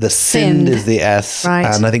 The Sindh is the S,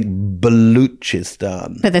 and I think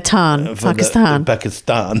Baluchistan. For the Tan, Pakistan.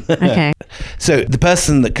 Pakistan. Okay. So the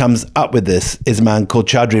person that comes up with this is a man called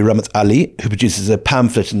Chaudhry Rahmat Ali, who produces a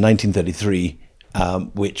pamphlet in 1933,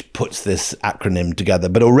 which puts this acronym together.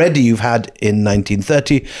 But already you've had in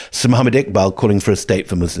 1930 Sir Muhammad Iqbal calling for a state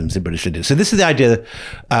for Muslims in British India. So this is the idea,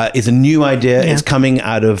 is a new idea. It's coming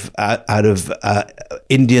out of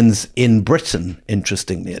Indians in Britain,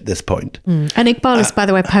 interestingly, at this point. And Iqbal is, by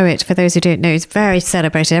the way, poet. For those who don't know, he's very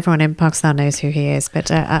celebrated. Everyone in Pakistan knows who he is. But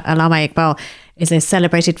Allama Iqbal is a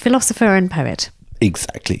celebrated philosopher and poet.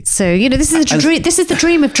 Exactly. So, this is this is the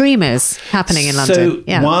dream of dreamers happening in London.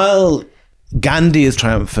 So while Gandhi is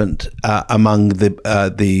triumphant among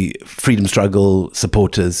the freedom struggle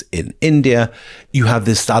supporters in India, you have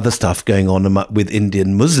this other stuff going on with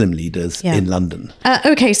Indian Muslim leaders in London.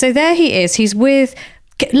 Okay, so there he is. He's with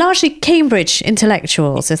largely Cambridge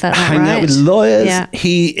intellectuals, is that not right? Hanging out with lawyers. Yeah.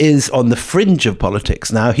 He is on the fringe of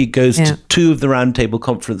politics now. He goes to 2 of the Round Table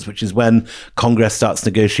Conference, which is when Congress starts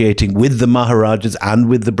negotiating with the Maharajas and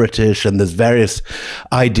with the British. And there's various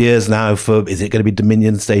ideas now for, is it going to be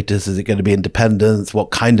dominion status? Is it going to be independence?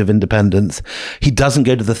 What kind of independence? He doesn't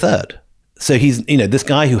go to the 3rd. So he's, this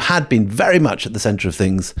guy who had been very much at the center of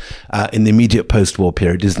things in the immediate post-war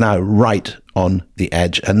period is now right on the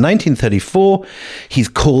edge. And 1934, he's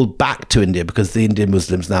called back to India because the Indian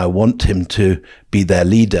Muslims now want him to be their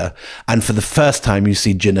leader. And for the first time, you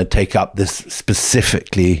see Jinnah take up this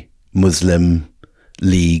specifically Muslim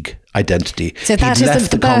League identity. So that is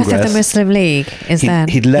the birth of the Muslim League,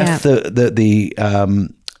 He'd left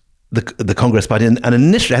the Congress Party, and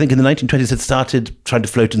initially, I think in the 1920s, had started trying to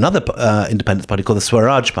float another independence party called the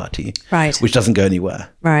Swaraj Party, which doesn't go anywhere.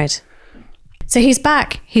 Right. So he's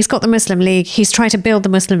back. He's got the Muslim League. He's trying to build the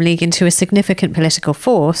Muslim League into a significant political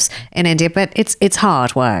force in India, but it's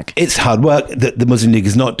hard work. It's hard work. The Muslim League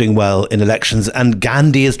is not doing well in elections, and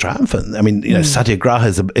Gandhi is triumphant. I mean,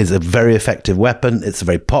 satyagraha is a very effective weapon. It's a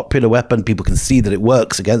very popular weapon. People can see that it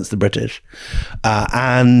works against the British,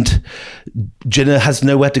 and Jinnah has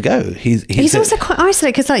nowhere to go. He's also quite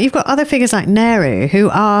isolated because you've got other figures like Nehru who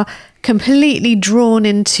are completely drawn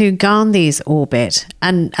into Gandhi's orbit.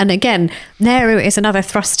 And again, Nehru is another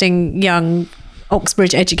thrusting young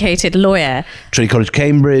Oxbridge-educated lawyer. Trinity College,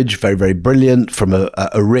 Cambridge, very, very brilliant, from a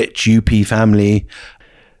rich UP family.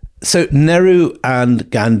 So Nehru and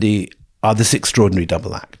Gandhi are this extraordinary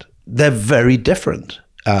double act. They're very different.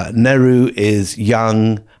 Nehru is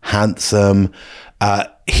young, handsome.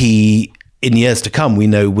 He, in years to come, we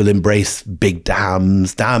know, will embrace big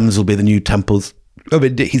dams. Dams will be the new temples of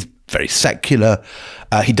India. He's very secular.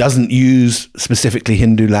 He doesn't use specifically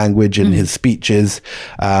Hindu language in his speeches.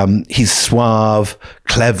 He's suave,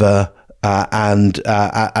 clever, and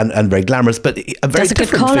very glamorous, but a very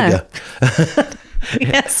different figure.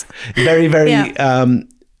 Yes. Very, very. Yeah.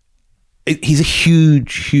 He's a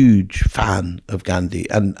huge fan of Gandhi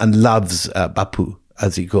and loves Bapu,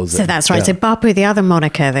 as he calls it. So that's right. Yeah. So Bapu, the other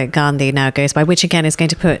moniker that Gandhi now goes by, which again is going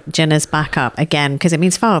to put Jinnah's back up again because it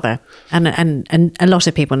means father. And a lot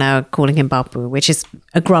of people now are calling him Bapu, which is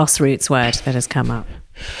a grassroots word that has come up.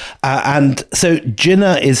 And so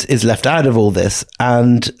Jinnah is left out of all this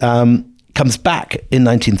and comes back in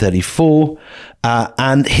 1934.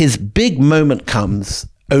 And his big moment comes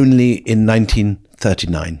only in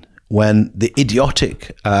 1939 when the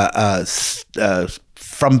idiotic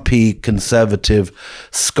frumpy conservative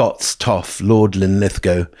Scots toff Lord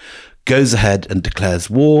Linlithgow goes ahead and declares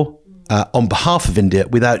war on behalf of India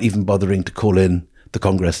without even bothering to call in the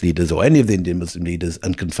Congress leaders or any of the Indian Muslim leaders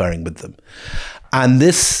and conferring with them. And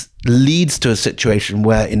this leads to a situation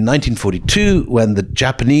where in 1942, when the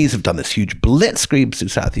Japanese have done this huge blitzkrieg through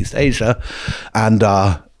Southeast Asia and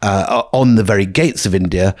are on the very gates of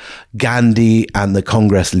India, Gandhi and the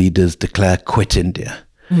Congress leaders declare quit India.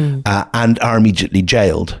 And are immediately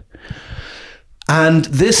jailed. And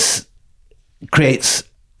this creates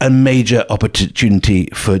a major opportunity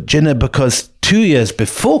for Jinnah because 2 years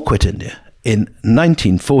before Quit India, in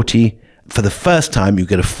 1940, for the first time, you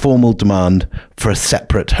get a formal demand for a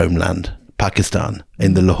separate homeland, Pakistan,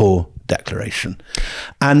 in the Lahore declaration.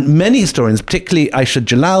 And many historians, particularly Aisha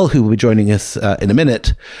Jalal, who will be joining us in a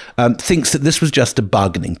minute, thinks that this was just a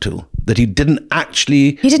bargaining tool, that he didn't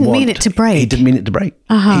mean it to break. He didn't mean it to break.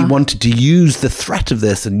 He wanted to use the threat of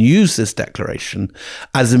this and use this declaration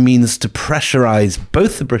as a means to pressurize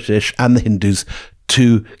both the British and the Hindus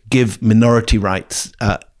to give minority rights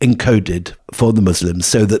encoded for the Muslims,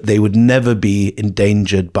 so that they would never be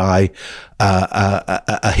endangered by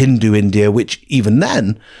a Hindu India, which even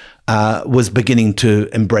then was beginning to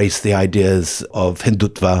embrace the ideas of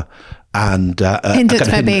Hindutva and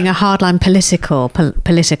Hindutva being a hardline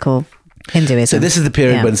political Hinduism. So this is the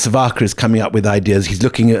period when Savarkar is coming up with ideas. He's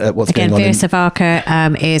looking at what's going on. Veer Savarkar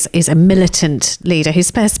is a militant leader who's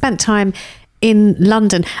spent time in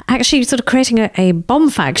London, actually sort of creating a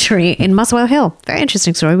bomb factory in Muswell Hill. Very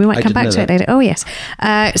interesting story. We might come back to it later. Oh, yes.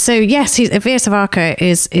 So, yes, Veer Savarkar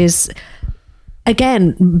is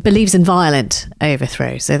again, believes in violent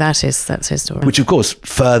overthrow. So that's his story. Which, of course,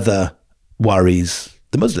 further worries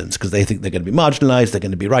the Muslims, because they think they're going to be marginalized, they're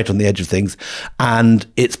going to be right on the edge of things. And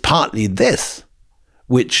it's partly this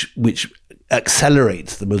which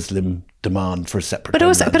accelerates the Muslim demand for a separate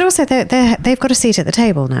homeland. But also they've got a seat at the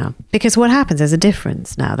table now, because what happens, there's a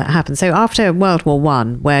difference now that happens. So after World War I,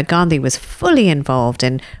 where Gandhi was fully involved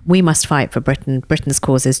in, we must fight for Britain, Britain's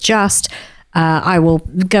cause is just, I will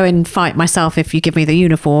go and fight myself if you give me the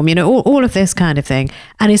uniform, all of this kind of thing,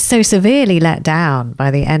 and is so severely let down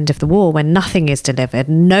by the end of the war when nothing is delivered.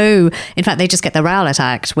 In fact, they just get the Rowlatt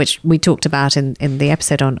Act, which we talked about in the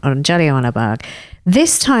episode on Jallianwala Bagh.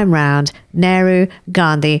 This time round, Nehru,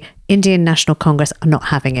 Gandhi, Indian National Congress are not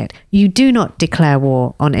having it. You do not declare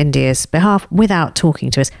war on India's behalf without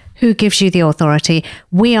talking to us. Who gives you the authority?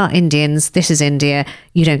 We are Indians. This is India.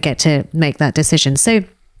 You don't get to make that decision. So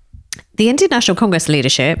the Indian National Congress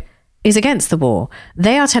leadership is against the war.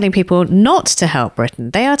 They are telling people not to help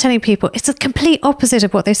Britain. They are telling people it's the complete opposite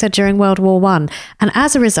of what they said during World War I. And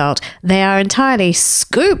as a result, they are entirely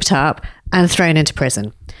scooped up and thrown into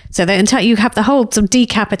prison. So you have the whole sort of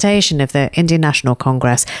decapitation of the Indian National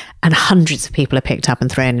Congress, and hundreds of people are picked up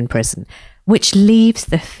and thrown in prison, which leaves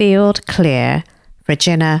the field clear for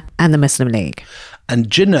Jinnah and the Muslim League. And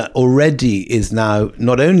Jinnah already is now,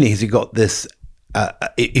 not only has he got this,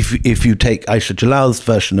 if you take Aisha Jalal's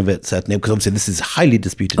version of it, certainly, because obviously this is highly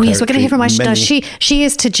disputed. Oh yes, we're going to hear from Aisha Jalal. She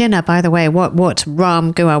is to Jinnah, by the way, what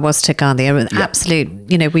Ram Gua was to Gandhi. Absolute,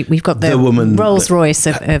 we've got the woman, Rolls Royce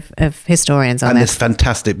of historians on and this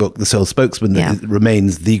fantastic book, The Sole Spokesman, that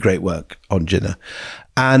remains the great work on Jinnah.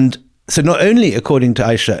 And so not only, according to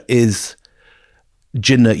Aisha, is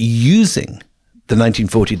Jinnah using the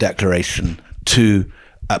 1940 declaration to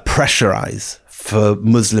pressurize for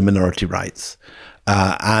Muslim minority rights,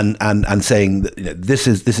 and saying that this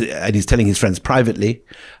is, and he's telling his friends privately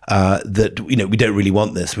that we don't really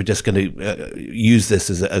want this. We're just going to use this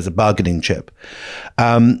as a bargaining chip.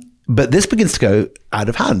 But this begins to go out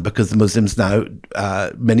of hand, because the Muslims now,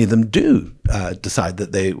 many of them do decide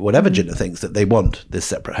that whatever Jinnah thinks, that they want this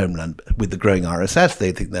separate homeland. With the growing RSS,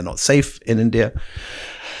 they think they're not safe in India,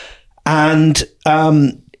 and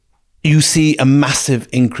you see a massive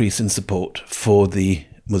increase in support for the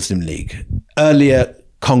Muslim League. Earlier,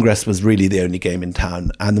 Congress was really the only game in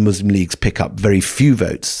town, and the Muslim Leagues pick up very few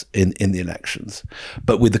votes in the elections.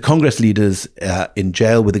 But with the Congress leaders in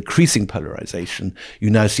jail, with increasing polarization, you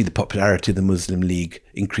now see the popularity of the Muslim League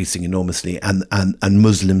increasing enormously, and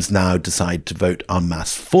Muslims now decide to vote en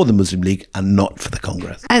masse for the Muslim League and not for the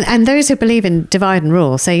Congress. And those who believe in divide and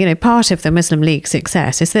rule say, part of the Muslim League's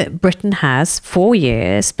success is that Britain has, for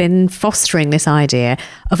years, been fostering this idea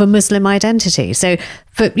of a Muslim identity. So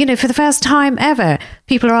for the first time ever,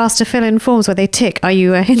 people are asked to fill in forms where they tick, are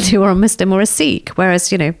you a Hindu or a Muslim or a Sikh?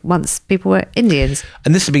 Whereas, once people were Indians.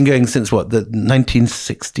 And this has been going since the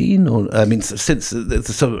 1916, since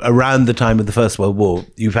sort of around the time of the First World War.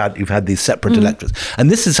 You've had these separate electorates, and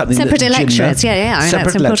this is something separate electorates.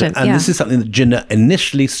 Separate electorates, and this is something that Jinnah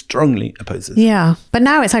initially strongly opposes. Yeah, but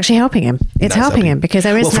now it's actually helping him. It's helping him because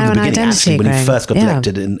there is now an identity. Actually, when he first got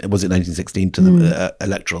elected in 1916 to the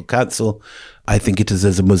Electoral Council, I think it is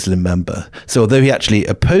as a Muslim member. So although he actually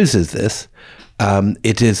opposes this,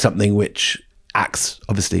 it is something which acts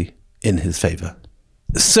obviously in his favour.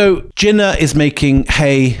 So Jinnah is making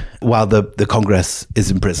hay while the Congress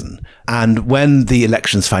is in prison. And when the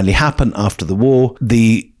elections finally happen after the war,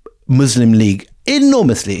 the Muslim League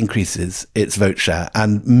enormously increases its vote share.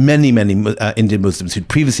 And many Indian Muslims who'd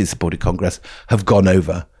previously supported Congress have gone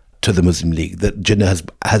over to the Muslim League. That Jinnah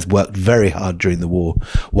has worked very hard during the war,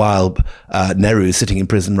 while Nehru is sitting in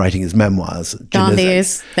prison writing his memoirs. Gandhi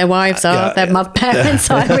is, their wives are, their parents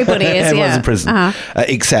are, everybody is. Everyone's in prison,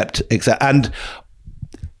 except. And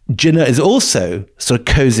Jinnah is also sort of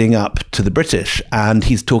cozying up to the British, and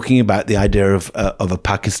he's talking about the idea of a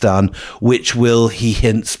Pakistan, which will, he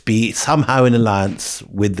hints, be somehow in alliance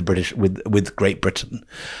with the British, with Great Britain.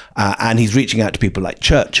 And he's reaching out to people like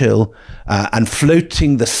Churchill and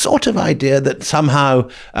floating the sort of idea that somehow,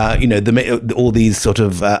 all these sort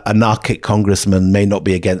of anarchic congressmen may not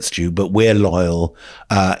be against you, but we're loyal.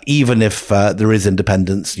 Even if there is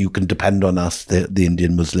independence, you can depend on us, the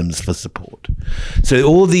Indian Muslims, for support. So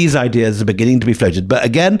all these ideas are beginning to be floated. But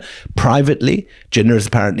again, privately, Jinnah is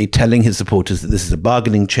apparently telling his supporters that this is a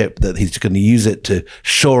bargaining chip, that he's going to use it to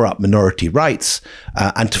shore up minority rights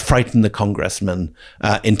and to frighten the congressmen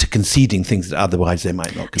into conceding things that otherwise they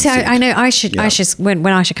might not concede. So I know Aisha, when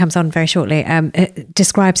Aisha comes on very shortly,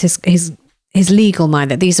 describes his legal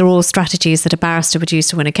mind, that these are all strategies that a barrister would use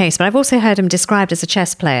to win a case. But I've also heard him described as a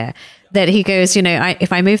chess player, that he goes,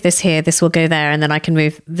 if I move this here, this will go there, and then I can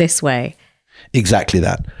move this way. Exactly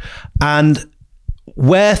that. And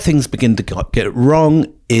where things begin to get wrong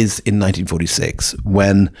is in 1946,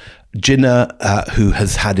 when Jinnah, who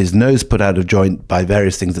has had his nose put out of joint by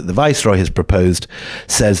various things that the Viceroy has proposed,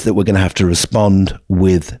 says that we're going to have to respond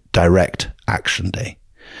with Direct Action Day.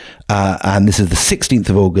 And this is the 16th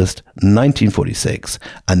of August, 1946.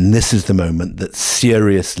 And this is the moment that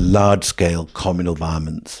serious, large-scale communal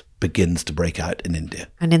violence begins to break out in India.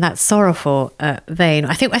 And in that sorrowful vein,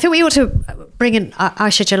 I think we ought to bring in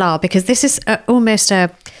Aisha Jalal, because this is almost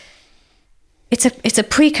it's a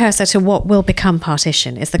precursor to what will become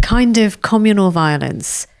partition. It's the kind of communal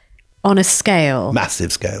violence on a scale,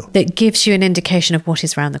 massive scale, that gives you an indication of what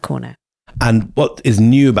is around the corner. And what is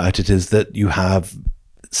new about it is that you have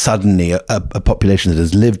suddenly a population that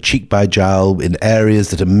has lived cheek by jowl in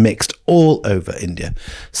areas that are mixed all over India.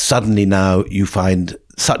 Suddenly now you find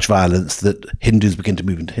such violence that Hindus begin to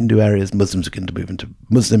move into Hindu areas, Muslims begin to move into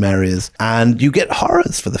Muslim areas, and you get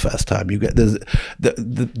horrors for the first time. You get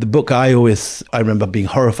the book I remember being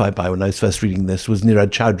horrified by when I was first reading this was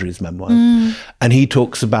Nirad Chowdhury's memoir, and he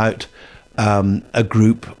talks about a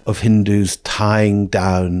group of Hindus tying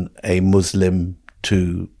down a Muslim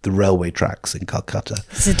to the railway tracks in Calcutta.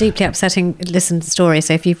 It's a deeply upsetting story.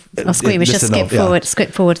 So if you are squeamish, just skip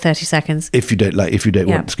forward 30 seconds. If you don't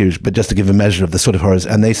want squeamish, but just to give a measure of the sort of horrors.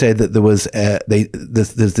 And they say that there was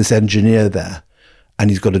there's this engineer there,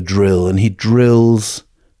 and he's got a drill, and he drills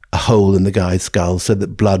a hole in the guy's skull so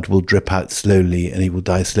that blood will drip out slowly, and he will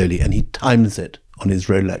die slowly, and he times it on his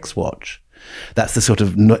Rolex watch. That's the sort of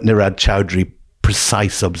Nirad Chowdhury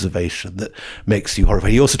precise observation that makes you horrified.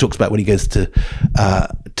 He also talks about when he goes to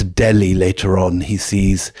Delhi later on, he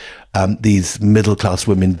sees these middle-class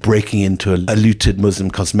women breaking into a looted Muslim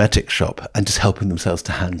cosmetic shop and just helping themselves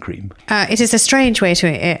to hand cream. It is a strange way to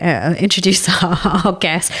introduce our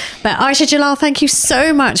guest. But Aisha Jalal, thank you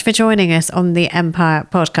so much for joining us on the Empire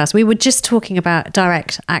podcast. We were just talking about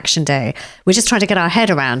Direct Action Day. We're just trying to get our head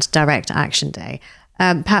around Direct Action Day.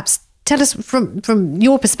 Perhaps tell us from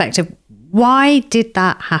your perspective, why did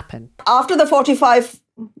that happen? After the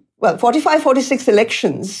 45-46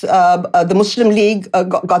 elections, the Muslim League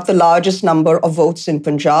got the largest number of votes in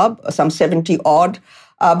Punjab, some 70 odd.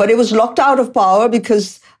 But it was locked out of power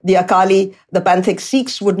because the Akali, the Panthic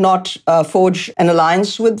Sikhs, would not forge an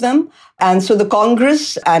alliance with them. And so the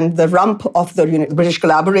Congress and the rump of the British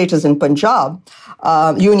collaborators in Punjab,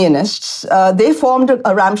 unionists, they formed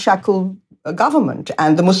a ramshackle government.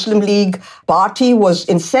 And the Muslim League party was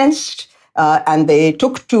incensed. And they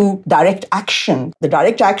took to direct action. The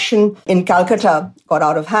direct action in Calcutta got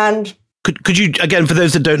out of hand. Could you, again, for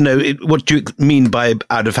those that don't know, what do you mean by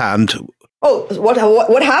out of hand? Oh,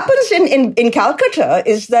 what happens in Calcutta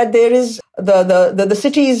is that there is the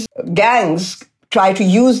city's gangs try to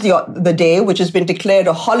use the day, which has been declared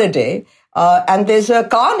a holiday, and there's a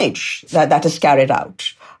carnage that is carried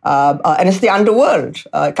out. And it's the underworld.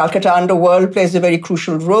 Calcutta underworld plays a very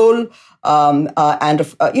crucial role. And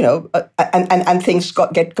things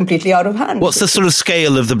get completely out of hand. What's the sort of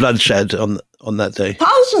scale of the bloodshed on that day?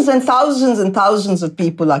 Thousands and thousands and thousands of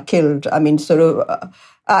people are killed. I mean, sort of,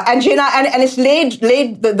 and Jinnah, and it's laid.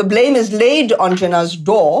 The blame is laid on Jinnah's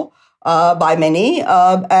door by many.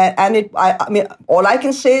 I mean, all I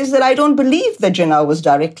can say is that I don't believe that Jinnah was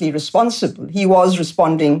directly responsible. He was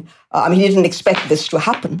responding He didn't expect this to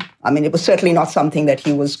happen. It was certainly not something that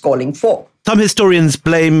he was calling for. Some historians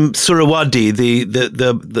blame Suhrawardy,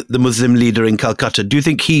 the Muslim leader in Calcutta. Do you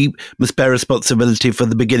think he must bear responsibility for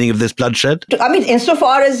the beginning of this bloodshed?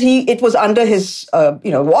 Insofar as it was under his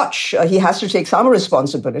watch, he has to take some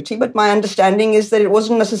responsibility. But my understanding is that it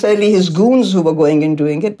wasn't necessarily his goons who were going and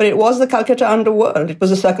doing it, but it was the Calcutta underworld. It was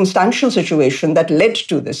a circumstantial situation that led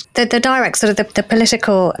to this. The direct sort of the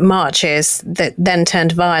political marches that then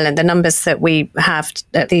turned violent, the numbers that we have,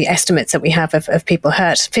 the estimates that we have of people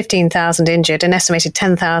hurt, 15,000 injured, an estimated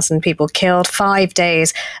 10,000 people killed, 5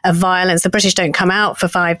 days of violence. The British don't come out for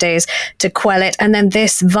 5 days to quell it. And then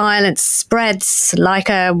this violence spreads like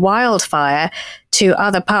a wildfire to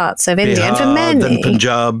other parts of India. And for many,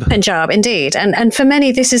 Punjab, indeed. And for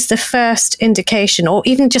many, this is the first indication, or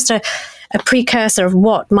even just a precursor of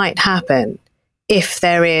what might happen if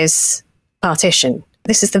there is partition.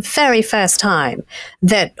 This is the very first time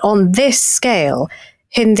that on this scale,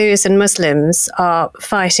 Hindus and Muslims are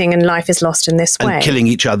fighting and life is lost in this way. And killing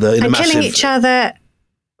each other in a massive... killing each other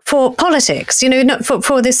for politics, not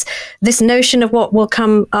for this notion of what will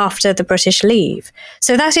come after the British leave.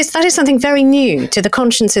 So that is something very new to the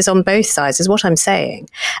consciences on both sides, is what I'm saying.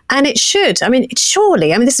 And it should,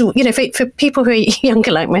 this is, for people who are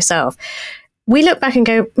younger like myself, we look back and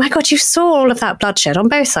go, my God, you saw all of that bloodshed on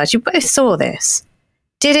both sides. You both saw this.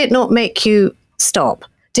 Did it not make you stop?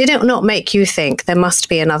 Did it not make you think there must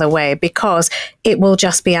be another way, because it will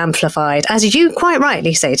just be amplified, as you quite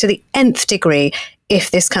rightly say, to the nth degree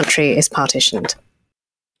if this country is partitioned?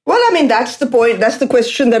 Well, that's the point. That's the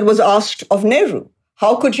question that was asked of Nehru.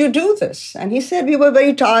 How could you do this? And he said, we were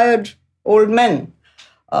very tired old men.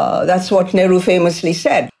 That's what Nehru famously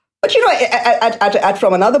said. But,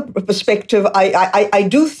 from another perspective, I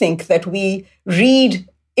do think that we read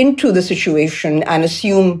into the situation and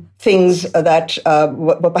assume things that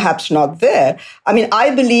were perhaps not there.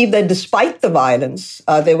 I believe that despite the violence,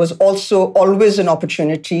 there was also always an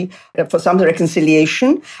opportunity for some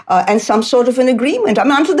reconciliation and some sort of an agreement.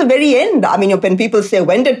 Until the very end. When people say,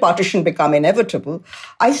 when did partition become inevitable?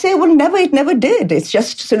 I say, well, never. It never did. It's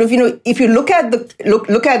just sort of, if you look at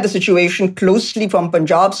the situation closely from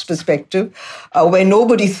Punjab's perspective, where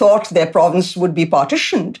nobody thought their province would be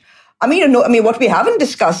partitioned. What we haven't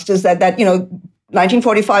discussed is that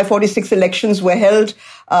 1945-46 elections were held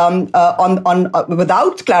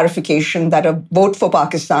without clarification that a vote for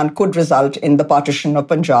Pakistan could result in the partition of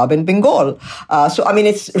Punjab and Bengal.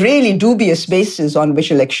 It's really dubious basis on which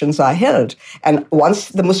elections are held. And once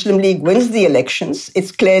the Muslim League wins the elections,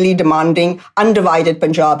 it's clearly demanding undivided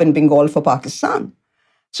Punjab and Bengal for Pakistan.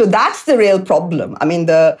 So that's the real problem. And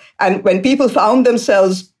when people found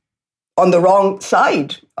themselves on the wrong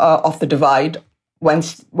side of the divide,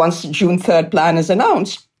 once June 3rd plan is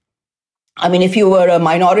announced, if you were a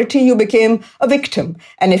minority, you became a victim.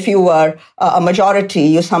 And if you were a majority,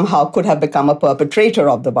 you somehow could have become a perpetrator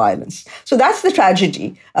of the violence. So that's the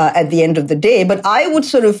tragedy at the end of the day. But I would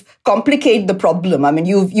sort of complicate the problem.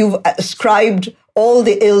 You've ascribed all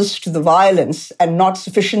the ills to the violence and not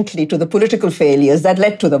sufficiently to the political failures that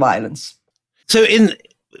led to the violence. So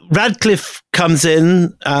Radcliffe comes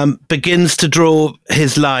in, begins to draw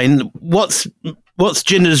his line. What's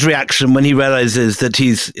Jinnah's reaction when he realizes that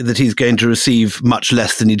he's going to receive much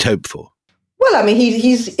less than he'd hoped for? Well,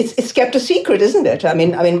 it's kept a secret, isn't it?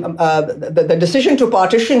 The decision to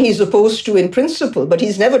partition he's opposed to in principle, but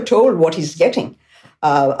he's never told what he's getting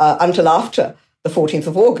until after the 14th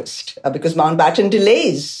of August, because Mountbatten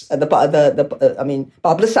delays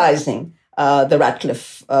publicizing the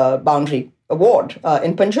Radcliffe boundary award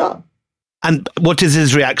in Punjab. And what is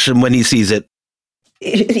his reaction when he sees it?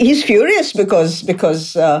 He's furious because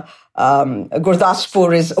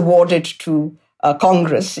Gurdaspur is awarded to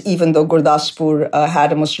Congress, even though Gurdaspur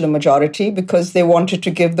had a Muslim majority, because they wanted to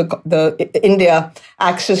give the India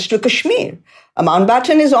access to Kashmir.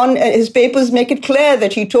 Mountbatten is on his papers make it clear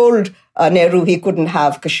that he told Nehru he couldn't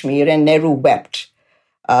have Kashmir, and Nehru wept.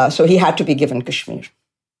 So he had to be given Kashmir.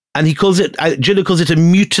 And Jinnah calls it a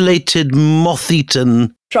mutilated,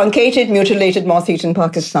 moth-eaten... Truncated, mutilated, moth-eaten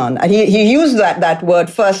Pakistan. And he used that word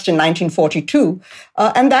first in 1942,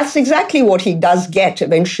 and that's exactly what he does get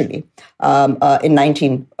eventually in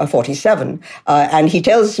 1947. And he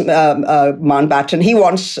tells Mountbatten he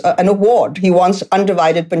wants an award. He wants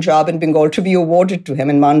undivided Punjab and Bengal to be awarded to him.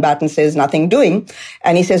 And Mountbatten says, nothing doing.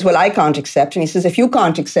 And he says, well, I can't accept. And he says, if you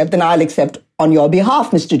can't accept, then I'll accept on your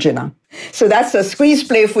behalf, Mr. Jinnah. So that's a squeeze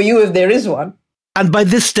play for you if there is one. And by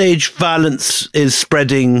this stage, violence is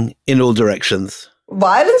spreading in all directions.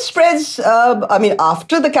 Violence spreads,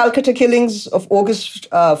 after the Calcutta killings of August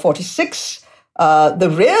 46, The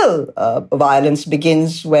real violence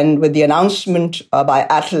begins with the announcement by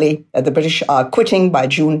Attlee that the British are quitting by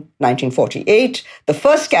June 1948. The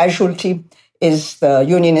first casualty is the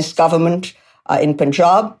Unionist government in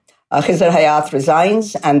Punjab. Khizr Hayat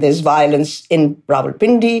resigns, and there's violence in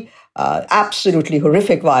Rawalpindi, absolutely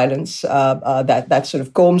horrific violence that sort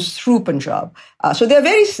of combs through Punjab. So they're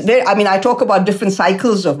very, I talk about different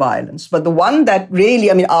cycles of violence, but the one that really,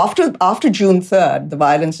 after June 3rd, the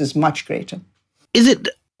violence is much greater. Is it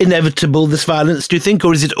inevitable, this violence, do you think,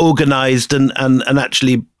 or is it organized and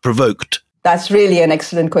actually provoked? That's really an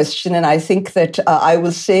excellent question. And I think that I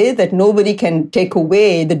will say that nobody can take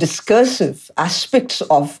away the discursive aspects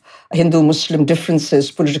of Hindu-Muslim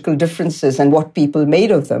differences, political differences, and what people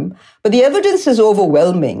made of them. But the evidence is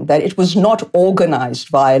overwhelming that it was not organized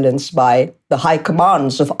violence by the high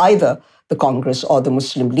commands of either the Congress or the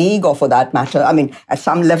Muslim League, or for that matter, at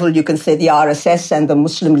some level, you can say the RSS and the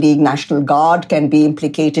Muslim League National Guard can be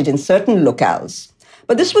implicated in certain locales.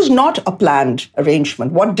 But this was not a planned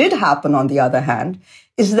arrangement. What did happen, on the other hand,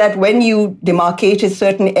 is that when you demarcated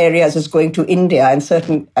certain areas as going to India and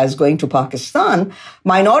certain as going to Pakistan,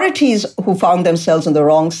 minorities who found themselves on the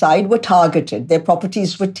wrong side were targeted. Their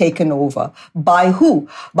properties were taken over. By who?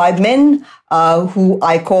 By men who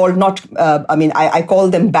I call I call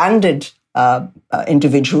them banded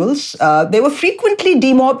individuals. They were frequently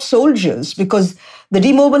demobbed soldiers, because the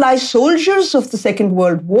demobilized soldiers of the Second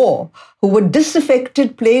World War who were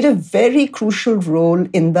disaffected played a very crucial role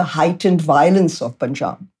in the heightened violence of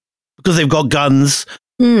Punjab. Because they've got guns.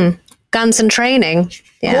 Guns and training.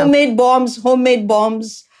 Yeah. Homemade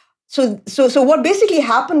bombs. So what basically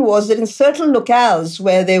happened was that in certain locales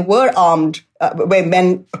where they were armed, where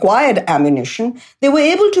men acquired ammunition, they were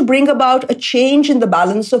able to bring about a change in the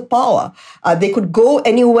balance of power. They could go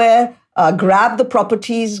anywhere, grab the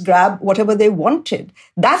properties, grab whatever they wanted.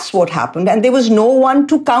 That's what happened. And there was no one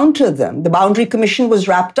to counter them. The Boundary Commission was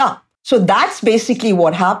wrapped up. So that's basically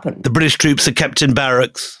what happened. The British troops are kept in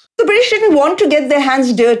barracks. The British didn't want to get their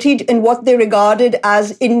hands dirtied in what they regarded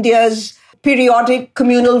as India's periodic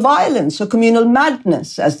communal violence or communal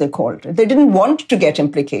madness, as they called it. They didn't want to get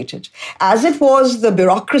implicated. As it was, the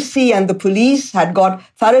bureaucracy and the police had got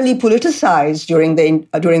thoroughly politicized during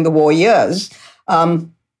the war years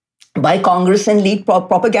by Congress and lead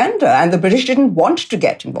propaganda, and the British didn't want to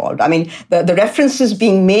get involved. The references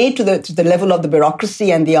being made to the level of the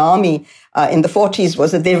bureaucracy and the army in the 40s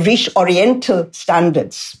was that they reached Oriental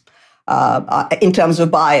standards in terms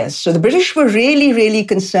of bias. So the British were really, really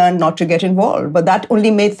concerned not to get involved, but that only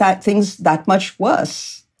made things that much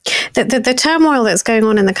worse. The turmoil that's going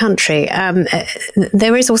on in the country,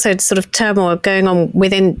 there is also sort of turmoil going on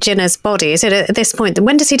within Jinnah's body. Is it at this point,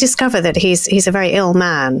 when does he discover that he's a very ill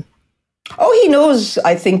man? Oh, he knows,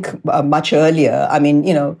 I think, much earlier. I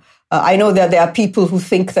know that there are people who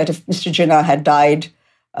think that if Mr. Jinnah had died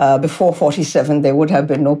before 47, there would have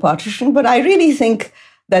been no partition. But I really think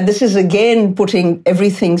that this is again putting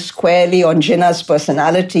everything squarely on Jinnah's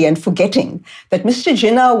personality and forgetting that Mr.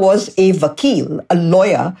 Jinnah was a vakil, a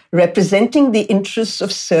lawyer representing the interests of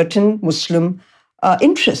certain Muslim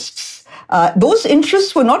interests. Those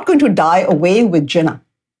interests were not going to die away with Jinnah.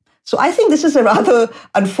 So I think this is a rather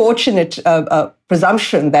unfortunate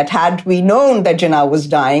presumption that had we known that Jinnah was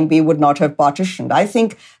dying, we would not have partitioned. I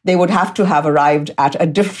think they would have to have arrived at a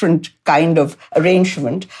different kind of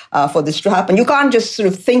arrangement for this to happen. You can't just sort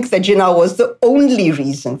of think that Jinnah was the only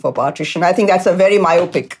reason for partition. I think that's a very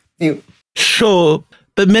myopic view. Sure,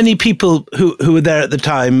 but many people who were there at the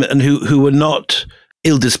time and who were not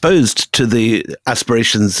ill-disposed to the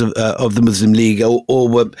aspirations of the Muslim League or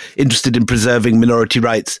were interested in preserving minority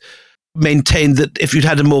rights maintained that if you'd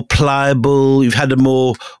had a more pliable, you've had a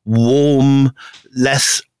more warm,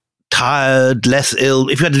 less tired, less ill,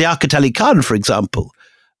 if you had Liaquat Ali Khan, for example,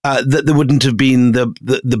 that there wouldn't have been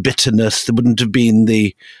the bitterness, there wouldn't have been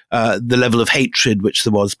the level of hatred which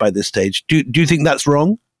there was by this stage. Do you think that's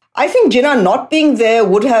wrong? I think Jinnah not being there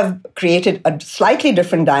would have created a slightly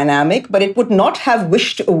different dynamic, but it would not have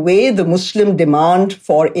wished away the Muslim demand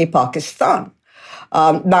for a Pakistan.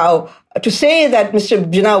 Now, to say that Mr.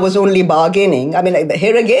 Jinnah was only bargaining,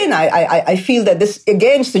 here again, I feel that this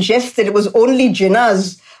again suggests that it was only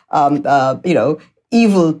Jinnah's,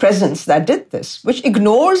 evil presence that did this, which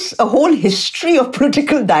ignores a whole history of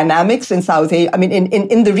political dynamics in South Asia,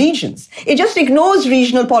 in the regions. It just ignores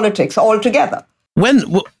regional politics altogether.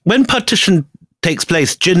 When partition takes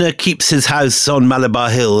place, Jinnah keeps his house on Malabar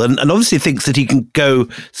Hill and obviously thinks that he can go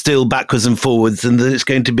still backwards and forwards and that it's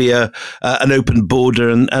going to be an open border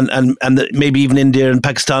and that maybe even India and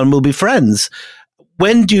Pakistan will be friends.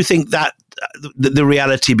 When do you think that the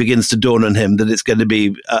reality begins to dawn on him that it's going to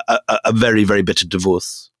be a very, very bitter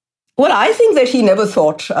divorce? Well, I think that he never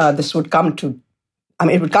thought this would come to,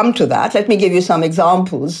 it would come to that. Let me give you some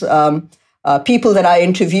examples. People that I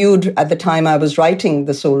interviewed at the time I was writing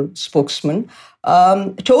The Sole Spokesman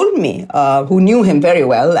told me, who knew him very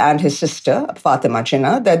well, and his sister, Fatima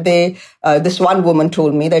Jinnah, that this one woman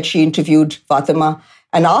told me that she interviewed Fatima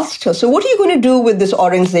and asked her, so what are you going to do with this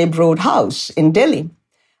Aurangzeb Road house in Delhi?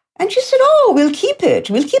 And she said, we'll keep it.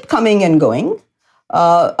 We'll keep coming and going.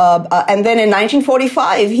 And then in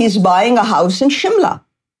 1945, he's buying a house in Shimla.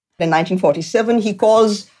 In 1947,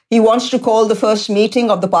 he wants to call the first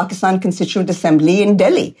meeting of the Pakistan Constituent Assembly in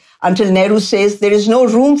Delhi until Nehru says there is no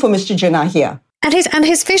room for Mr. Jinnah here. And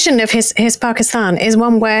his vision of his Pakistan is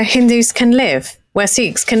one where Hindus can live, where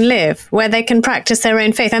Sikhs can live, where they can practice their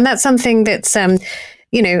own faith. And that's something that's,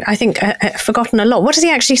 I think forgotten a lot. What does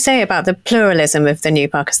he actually say about the pluralism of the new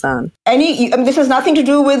Pakistan? This has nothing to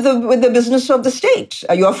do with the business of the state.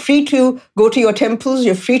 You are free to go to your temples.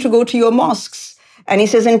 You're free to go to your mosques. And he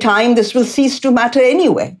says, in time, this will cease to matter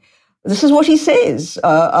anyway. This is what he says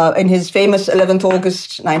in his famous 11th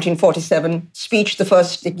August 1947 speech, the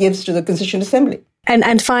first it gives to the Constituent Assembly.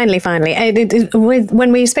 And finally,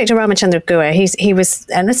 when we spoke to Ramachandra Guha, he was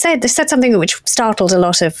and said something which startled a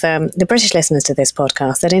lot of the British listeners to this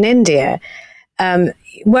podcast, that in India,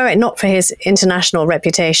 were it not for his international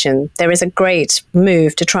reputation, there is a great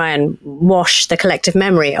move to try and wash the collective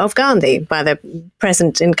memory of Gandhi by the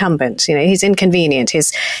present incumbent. He's inconvenient.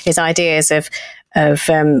 His ideas of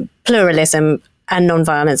pluralism and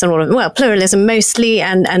non-violence and all of it, well, pluralism mostly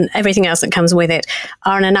and everything else that comes with it,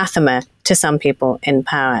 are an anathema to some people in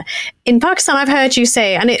power. In Pakistan, I've heard you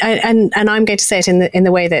say, and I'm going to say it in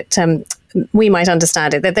the way that we might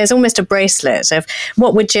understand it, that there's almost a bracelet of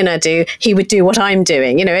what would Jinnah do? He would do what I'm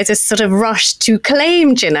doing. It's a sort of rush to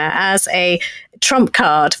claim Jinnah as a trump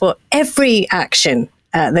card for every action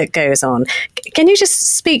that goes on. Can you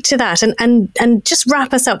just speak to that and just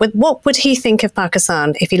wrap us up with what would he think of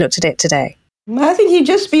Pakistan if he looked at it today? I think he'd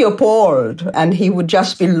just be appalled and he would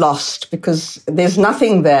just be lost because there's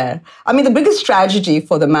nothing there. The biggest tragedy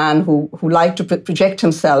for the man who liked to project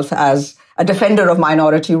himself as a defender of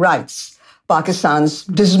minority rights, Pakistan's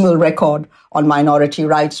dismal record on minority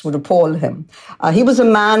rights would appall him. He was a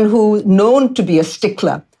man who, known to be a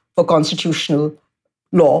stickler for constitutional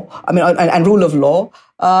law, and rule of law.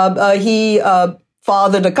 He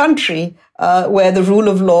fathered a country where the rule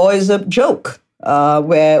of law is a joke.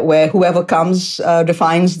 Where whoever comes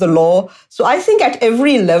defines the law. So I think at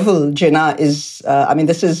every level, Jinnah is,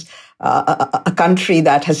 this is a country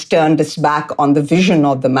that has turned its back on the vision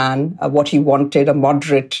of the man, what he wanted, a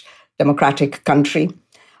moderate democratic country.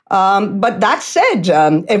 But that said,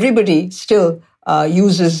 everybody still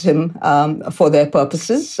uses him for their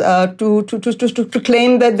purposes to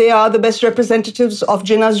claim that they are the best representatives of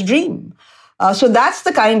Jinnah's dream. So that's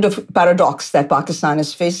the kind of paradox that Pakistan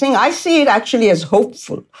is facing. I see it actually as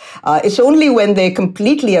hopeful. It's only when they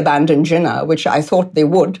completely abandon Jinnah, which I thought they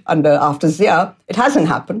would after Zia, it hasn't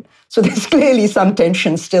happened. So there's clearly some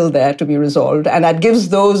tension still there to be resolved. And that gives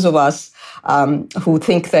those of us who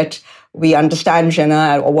think that we understand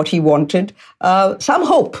Jinnah or what he wanted, some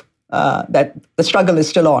hope that the struggle is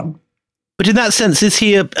still on. But in that sense, is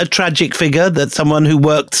he a tragic figure, that someone who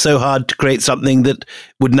worked so hard to create something that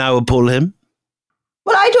would now appall him?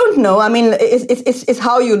 Well, I don't know. It's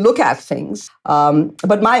how you look at things.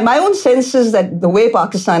 But my own sense is that the way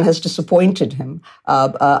Pakistan has disappointed him,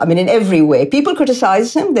 in every way. People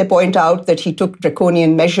criticize him. They point out that he took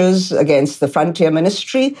draconian measures against the frontier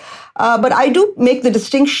ministry. But I do make the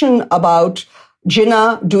distinction about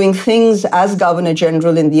Jinnah doing things as Governor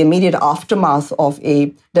General in the immediate aftermath of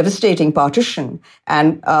a devastating partition,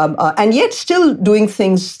 and yet still doing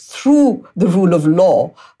things through the rule of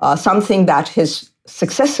law, something that his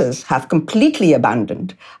successors have completely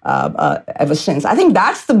abandoned ever since. I think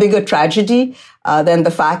that's the bigger tragedy than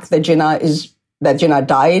the fact that Jinnah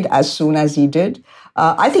died as soon as he did.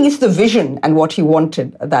 I think it's the vision and what he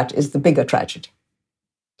wanted that is the bigger tragedy.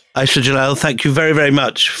 Aisha Jalal, thank you very, very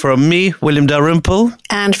much. From me, William Dalrymple.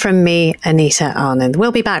 And from me, Anita Anand.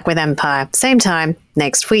 We'll be back with Empire, same time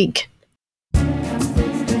next week.